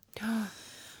landar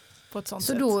på ett sånt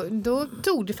sätt. Så då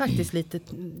tog det faktiskt lite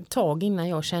tag innan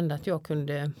jag kände att jag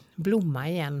kunde blomma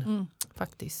igen.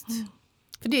 Faktiskt.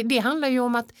 För det handlar ju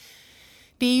om att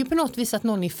det är ju på något vis att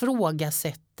någon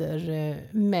ifrågasätter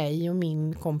mig och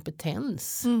min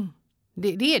kompetens. Det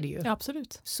är det ju. Ja,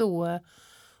 absolut.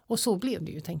 Och så blev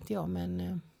det ju, tänkte jag.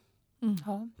 Men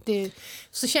ja,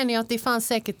 så känner jag att det fanns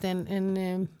säkert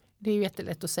det är ju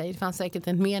jättelätt att säga, det fanns säkert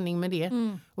en mening med det.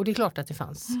 Och det är klart att det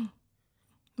fanns.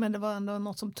 Men det var ändå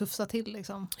något som tuffsade till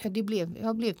liksom. Ja,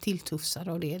 jag blev tilltufsad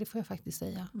av det får jag faktiskt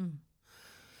säga.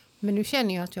 Men nu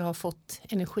känner jag att jag har fått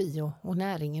energi och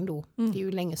näring ändå. Det är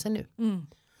ju länge sedan nu.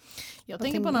 Jag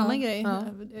tänker på en annan grej. Ja.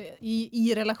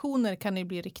 I relationer kan det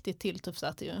bli riktigt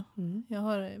tilltufsat ju. Jag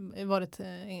har varit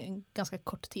en ganska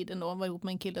kort tid ändå. Var ihop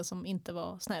med en kille som inte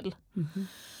var snäll.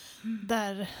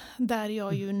 Där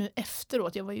jag ju nu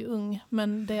efteråt, jag var ju ung,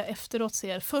 men det jag efteråt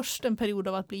ser först en period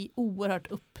av att bli oerhört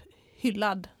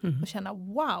upphyllad och känna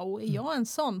wow, är jag en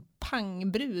sån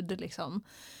pangbrud liksom?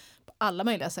 På alla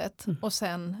möjliga sätt. Och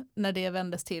sen när det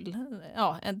vändes till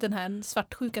den här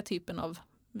svartsjuka typen av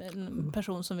en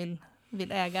person som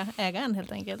vill äga en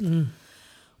helt enkelt.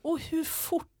 Och hur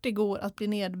fort det går att bli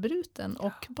nedbruten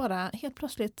och bara helt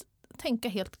plötsligt tänka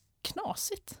helt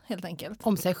knasigt helt enkelt.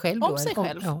 Om sig själv då? Om sig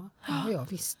själv. Ja,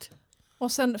 visst.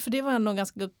 Och sen, för det var ändå en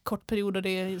ganska kort period och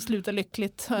det slutade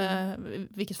lyckligt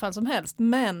vilket fall som helst.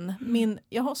 Men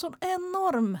jag har sån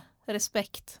enorm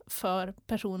respekt för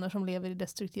personer som lever i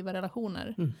destruktiva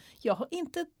relationer. Jag har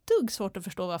inte ett dugg svårt att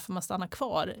förstå varför man stannar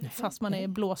kvar fast man är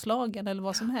blåslagen eller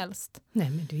vad som helst. Nej,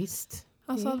 men visst.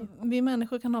 Alltså, vi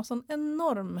människor kan ha sån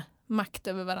enorm makt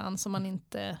över varandra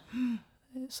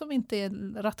som inte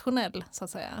är rationell så att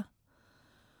säga.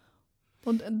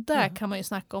 Och där kan man ju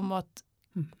snacka om att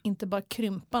inte bara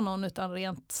krympa någon utan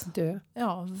rent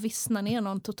vissna ner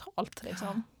någon totalt.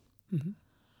 Liksom. Mm.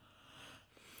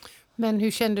 Men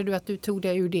hur kände du att du tog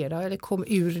dig ur det då? Eller kom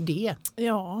ur det?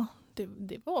 Ja,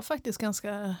 det var faktiskt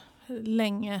ganska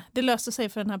länge. Det löste sig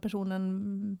för den här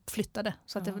personen flyttade.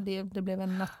 Så att det blev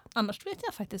en annars vet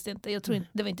jag faktiskt inte. Jag tror inte.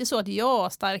 Det var inte så att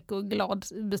jag stark och glad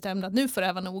bestämde att nu får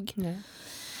det vara nog. Nej.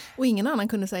 Och ingen annan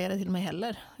kunde säga det till mig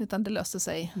heller. Utan det löste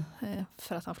sig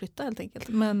för att han flyttade helt enkelt.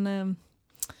 Men,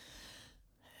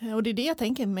 och det är det jag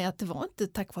tänker med att det var inte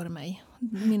tack vare mig.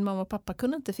 Min mamma och pappa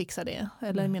kunde inte fixa det.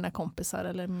 Eller mina kompisar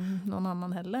eller någon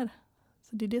annan heller.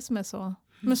 Så det är det som är så.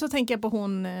 Men så tänker jag på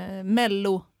hon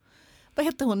Mello. Vad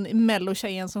hette hon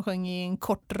Mello-tjejen som sjöng i en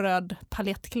kort röd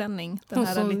palettklänning? Hon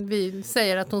som vi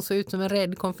säger att hon såg ut som en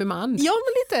rädd konfirmand. Ja,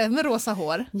 men lite med rosa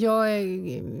hår. Jag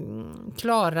är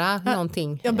Klara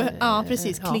någonting. Ja,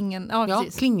 precis. Klingen,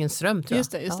 precis. Klingenström tror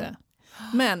jag. Just det.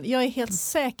 Men jag är helt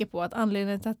säker på att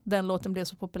anledningen till att den låten blev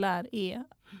så populär är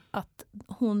att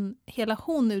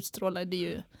hon utstrålade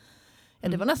ju. Ja,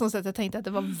 det var nästan så att jag tänkte att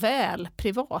det var väl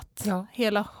privat. Ja.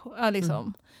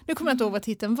 Liksom. Nu kommer jag inte ihåg vad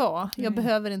titeln var. Jag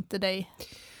behöver inte dig.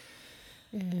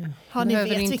 Ja, ni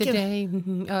vet inte vilken. Dig.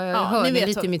 Jag hörde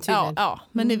lite så. I mitt huvud. Ja,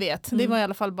 men ni vet. Det var i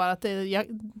alla fall bara att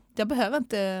jag behöver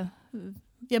inte.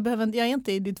 Jag är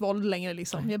inte i ditt våld längre.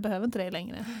 Liksom. Jag behöver inte dig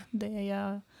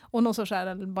längre. Och någon sorts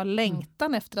bara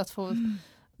längtan efter att få.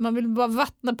 Man vill bara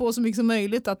vattna på så mycket som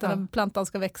möjligt att den här plantan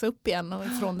ska växa upp igen och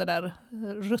från det där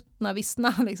ruttna,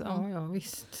 vissna. Liksom. Ja,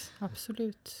 visst.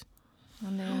 Absolut.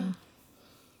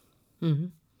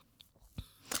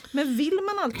 Men vill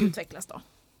man alltid utvecklas då?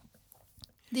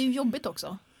 Det är ju jobbigt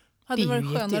också. Hade det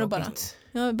varit skönare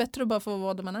bara. Bättre att bara få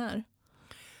vara där man är.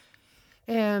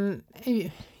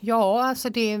 Ja, alltså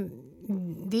det är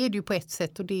det ju på ett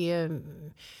sätt och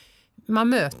man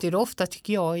möter det ofta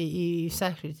tycker jag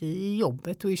särskilt i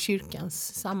jobbet och i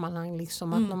kyrkans sammanhang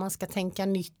liksom att när man ska tänka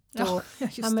nytt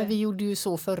men vi gjorde ju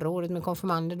så förra året med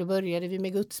konfirmander, då började vi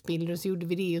med gudsbilder och så gjorde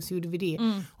vi det och så gjorde vi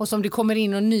det. Och som det kommer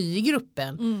in någon ny i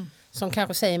gruppen som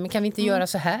kanske säger, men kan vi inte göra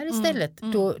så här istället?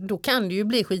 Då kan det ju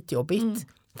bli skitjobbigt.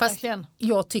 Fast verkligen.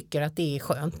 Jag tycker att det är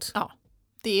skönt. Ja,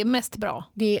 det är mest bra.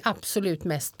 Det är absolut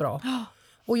mest bra.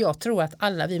 Och jag tror att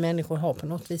alla vi människor har på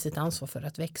något vis ett ansvar för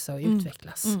att växa och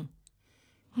utvecklas.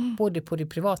 Både på det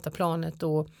privata planet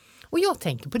och jag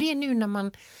tänker på det nu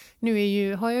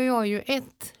när har jag ju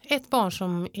ett barn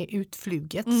som är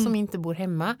utfluget som inte bor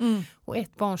hemma och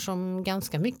ett barn som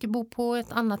ganska mycket bor på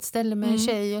ett annat ställe med en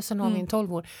tjej och sen har vi en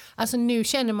 12-år. Alltså nu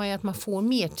känner man ju att man får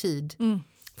mer tid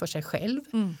för sig själv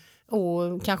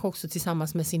och kanske också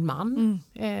tillsammans med sin man.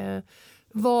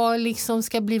 Vad liksom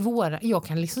ska bli jag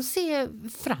kan liksom se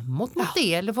framåt mot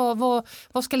det eller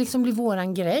vad ska liksom bli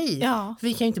våran grej.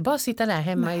 Vi kan ju inte bara sitta där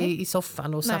hemma i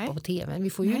soffan och sappa på tvn. Vi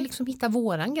får ju liksom hitta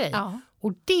våran grej.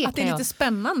 Och att det är lite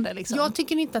spännande liksom. Jag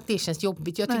tycker inte att det känns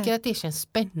jobbigt. Jag tycker att det känns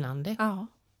spännande.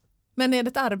 Men är det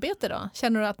ett arbete då?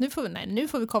 Känner du att nu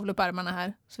får vi kavla upp armarna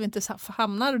här så vi inte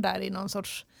hamnar där i någon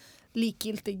sorts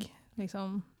likgiltig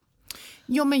liksom.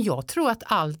 Ja, men jag tror att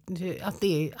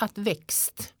att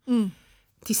växt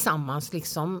tillsammans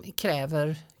liksom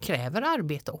kräver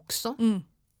arbete också.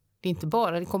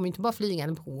 Det kommer inte bara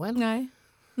flygande på en.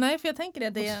 Nej, för jag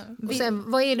tänker det och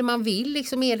sen, vad är det man vill?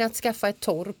 Liksom, är det att skaffa ett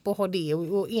torp och ha det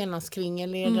och enas kring?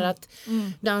 Eller är det att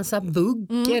dansa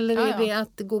bugg? Eller är det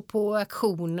att gå på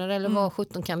aktioner? Eller vad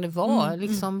 17 kan det vara?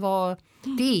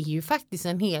 Det är ju faktiskt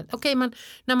en hel... Okej, men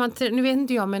nu vet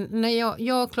inte jag, men när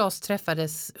jag och Claes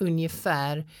träffades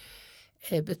ungefär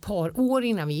ett par år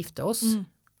innan vi gifte oss.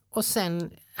 Och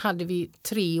sen hade vi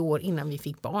 3 år innan vi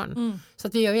fick barn. Så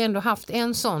att vi har ju ändå haft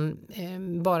en sån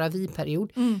bara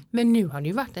vi-period. Men nu har det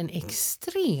ju varit en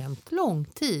extremt lång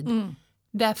tid.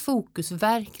 Där fokus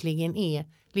verkligen är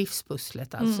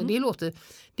livspusslet. Alltså det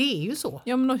är ju så.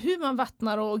 Ja, men och hur man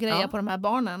vattnar och grejer på de här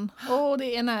barnen.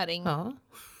 Det är näring. Ja.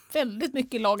 Väldigt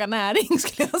mycket laga näring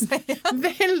skulle jag säga.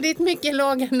 Väldigt mycket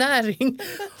laga näring.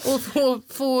 Och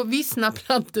få vissna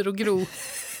plantor och gro.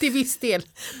 Till viss del.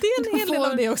 Det är en hel del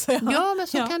av det också. Ja, men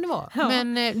så kan det vara. Ja.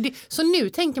 Men, så nu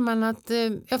tänker man att,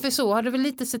 för så har det väl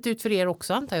lite sett ut för er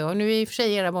också antar jag. Nu är i och för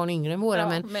sig era barn yngre än våra.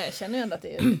 Men jag känner ju ändå att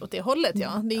det är åt det hållet.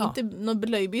 Ja. Det är inte någon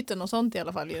blöjbyten och sånt i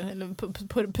alla fall.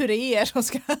 Eller puréer som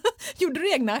ska... Gjorde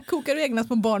du kokar du egna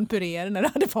små barnpuréer när du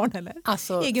hade barn eller?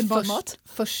 Alltså, egen barnmat?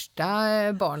 Första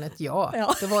barnet,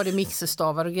 ja. Då var det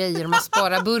mixerstavar och grejer. Man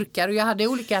sparar burkar och jag hade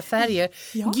olika färger.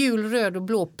 Gul, röd och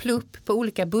blå plupp på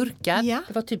olika burkar. Ja.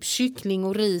 Det var typ kyckling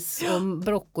och ris och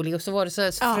broccoli och så var det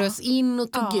så frös in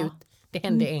och tog ut. Det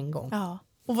hände en gång. Ja.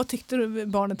 Och vad tyckte du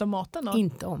barnet om maten då?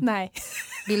 Inte om. Nej.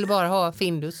 Vill bara ha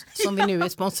Findus som vi nu är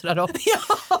sponsrade av.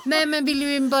 Nej, men vill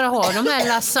ju bara ha de här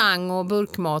lasagne och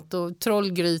burkmat och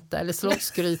trollgryta eller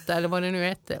slottsgryta eller vad det nu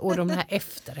heter. Och de här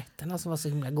efterrätterna som var så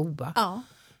himla goda. Ja.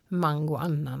 Mango,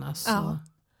 ananas. Ja.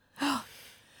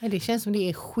 Ja, det känns som det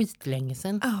är skitlänge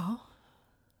sedan.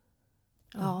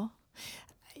 Ja.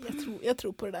 Jag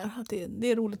tror på det där. Att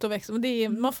det är roligt att växa.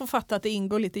 Men man får fatta att det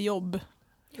ingår lite jobb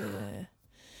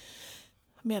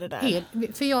med det där.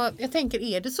 För jag tänker,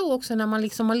 är det så också när man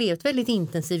liksom har levt väldigt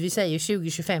intensivt, vi säger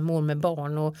 20-25 år med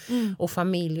barn och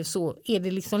familj och så, är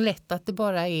det liksom lätt att det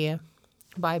bara är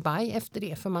bye efter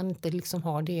det för man inte liksom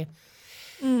har det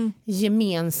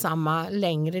gemensamma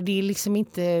längre. Det är liksom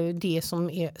inte det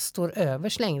som står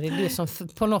överst längre. Det är som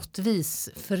på något vis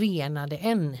förenade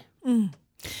en.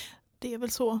 Det är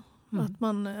väl så att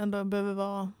man ändå behöver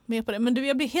vara med på det. Men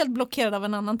jag blir helt blockerad av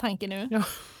en annan tanke nu. Ja.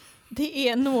 Det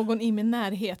är någon i min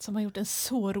närhet som har gjort en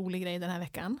så rolig grej den här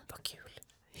veckan. Vad kul.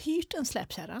 Hyrt en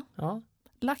släpkärra, Ja.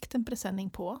 lagt en presenning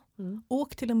på,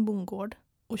 åkt till en bondgård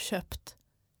och köpt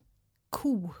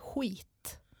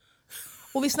koskit.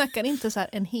 Och vi snackar inte så här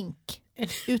en hink,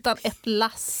 utan ett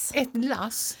lass. Ett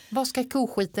lass? Vad ska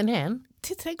koskiten hän?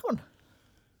 Till trädgården.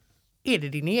 Är det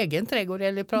din egen trädgård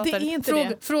eller pratar Det är inte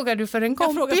det. Frågar du för en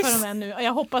kompis? Jag frågar för en vän nu.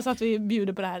 Jag hoppas att vi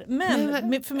bjuder på det här.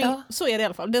 Men för mig så är det i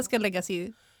alla fall. Den ska läggas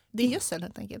i det är gödsel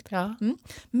helt enkelt. Ja.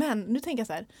 Men nu tänker jag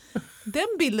så här. Den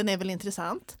bilden är väl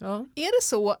intressant. Ja. Är det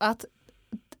så att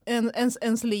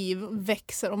ens liv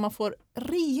växer och man får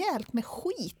rejält med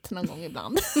skit någon gång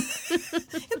ibland?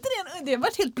 Det har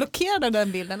varit helt blockerad av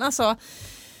den bilden. Alltså,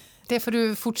 Det får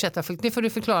du fortsätta, det får du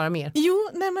förklara mer. Jo,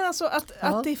 nej men alltså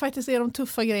att det faktiskt är de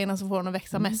tuffa grejerna som får den att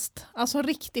växa mest. Alltså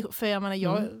riktigt, för jag menar,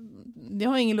 jag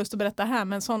har ingen lust att berätta här,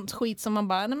 men sånt skit som man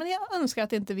bara, nej men jag önskar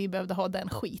att inte vi behövde ha den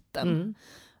skiten.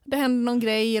 Det händer någon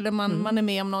grej eller man är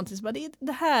med om någonting så bara,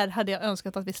 det här hade jag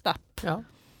önskat att vi slapp. Ja.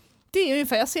 Det är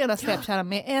ungefär, jag ser den släpkärran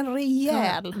med en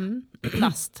rejäl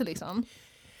plast liksom.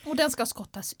 Och den ska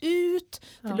skottas ut,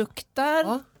 det luktar.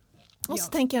 Ja. Och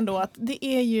så tänker jag ändå att det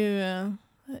är ju,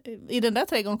 i den där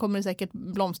trädgården kommer det säkert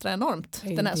blomstra enormt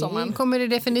den här sommaren. Det kommer det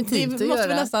definitivt att göra. Måste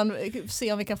vi nästan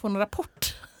se om vi kan få en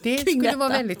rapport. Det skulle vara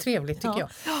väldigt trevligt tycker jag.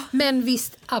 Men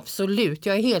visst, absolut,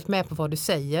 jag är helt med på vad du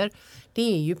säger. Det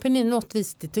är ju på något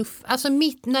vis det tufft. Alltså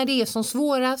när det är som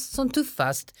svårast, som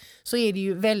tuffast, så är det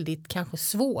ju väldigt kanske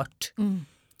svårt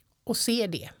att se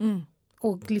det.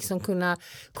 Och liksom kunna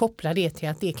koppla det till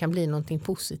att det kan bli någonting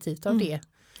positivt av det.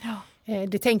 Ja.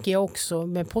 Det tänker jag också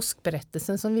med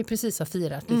påskberättelsen som vi precis har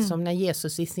firat. Liksom när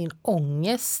Jesus i sin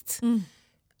ångest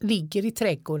ligger i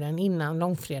trädgården innan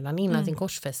långfredagen, innan sin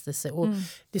korsfästelse. Och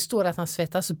det står att han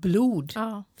svettas blod.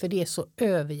 Ja. För det är så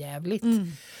överjävligt.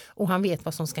 Och han vet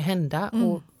vad som ska hända.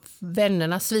 Och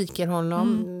vännerna sviker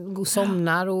honom. Och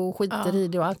somnar och skiter i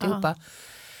det och alltihopa.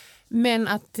 Men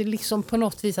att liksom på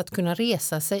något vis att kunna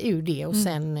resa sig ur det och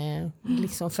sen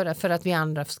liksom för att vi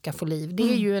andra ska få liv. Det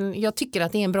är ju jag tycker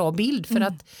att det är en bra bild för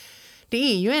att det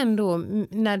är ju ändå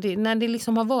när det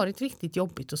liksom har varit riktigt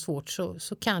jobbigt och svårt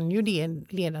så kan ju det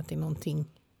leda till någonting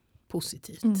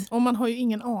positivt. Och man har ju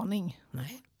ingen aning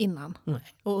innan.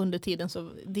 Nej. Och under tiden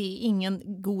så det är ingen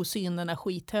god syn den här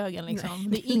skithögen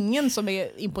liksom. Det är ingen som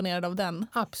är imponerad av den.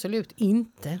 Absolut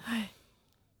inte.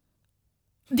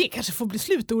 Det kanske får bli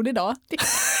slutord idag.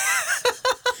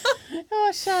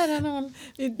 Ja, kära någon.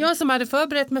 Jag som hade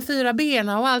förberett med 4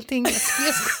 bena och allting. Jag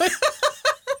skojar.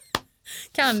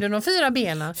 Kan du de 4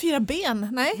 bena? 4 ben?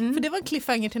 Nej, för det var en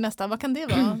cliffhanger till nästa. Vad kan det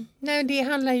vara? Nej, det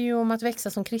handlar ju om att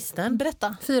växa som kristen.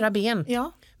 Berätta. 4 ben.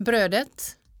 Ja.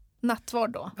 Brödet.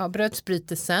 Nattvard då? Ja,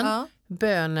 brödsbrytelsen. Ja.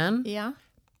 Bönen. Ja.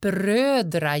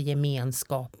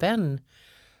 Brödragemenskapen.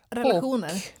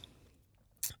 Relationer.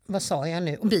 Vad sa jag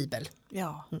nu? Och Bibel.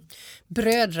 Ja.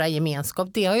 Brödragemenskap,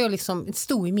 det har jag liksom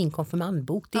stod i min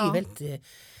konfirmandbok. Det är väldigt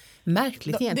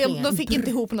märkligt egentligen. De fick inte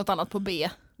ihop något annat på B.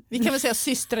 Vi kan väl säga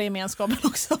systergemenskapen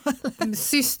också.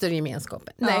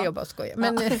 Systergemenskapen. Nej, jag bara skojar.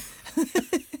 Men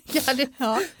jag hade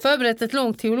förberett ett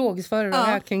långt teologiskt föredrag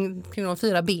här kring de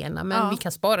 4 benen. Men vi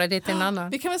kan spara det till en annan.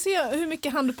 Vi kan väl se hur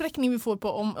mycket handuppräckning vi får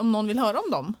på om någon vill höra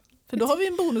om dem. För då har vi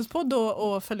en bonuspodd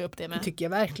att följa upp det med. Det tycker jag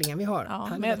verkligen vi har. Ja,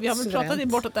 men vi har väl pratat i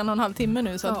bortåt 1,5 timme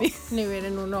nu. Så att nu är det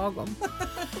nog lagom.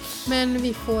 Men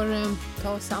vi får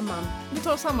ta oss samman. Vi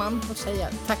tar oss samman. Och säga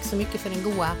tack så mycket för den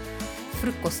goda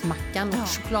frukostmackan och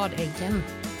chokladäggen.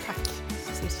 Tack.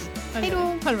 Hej då.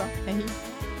 Ha det bra. Hej.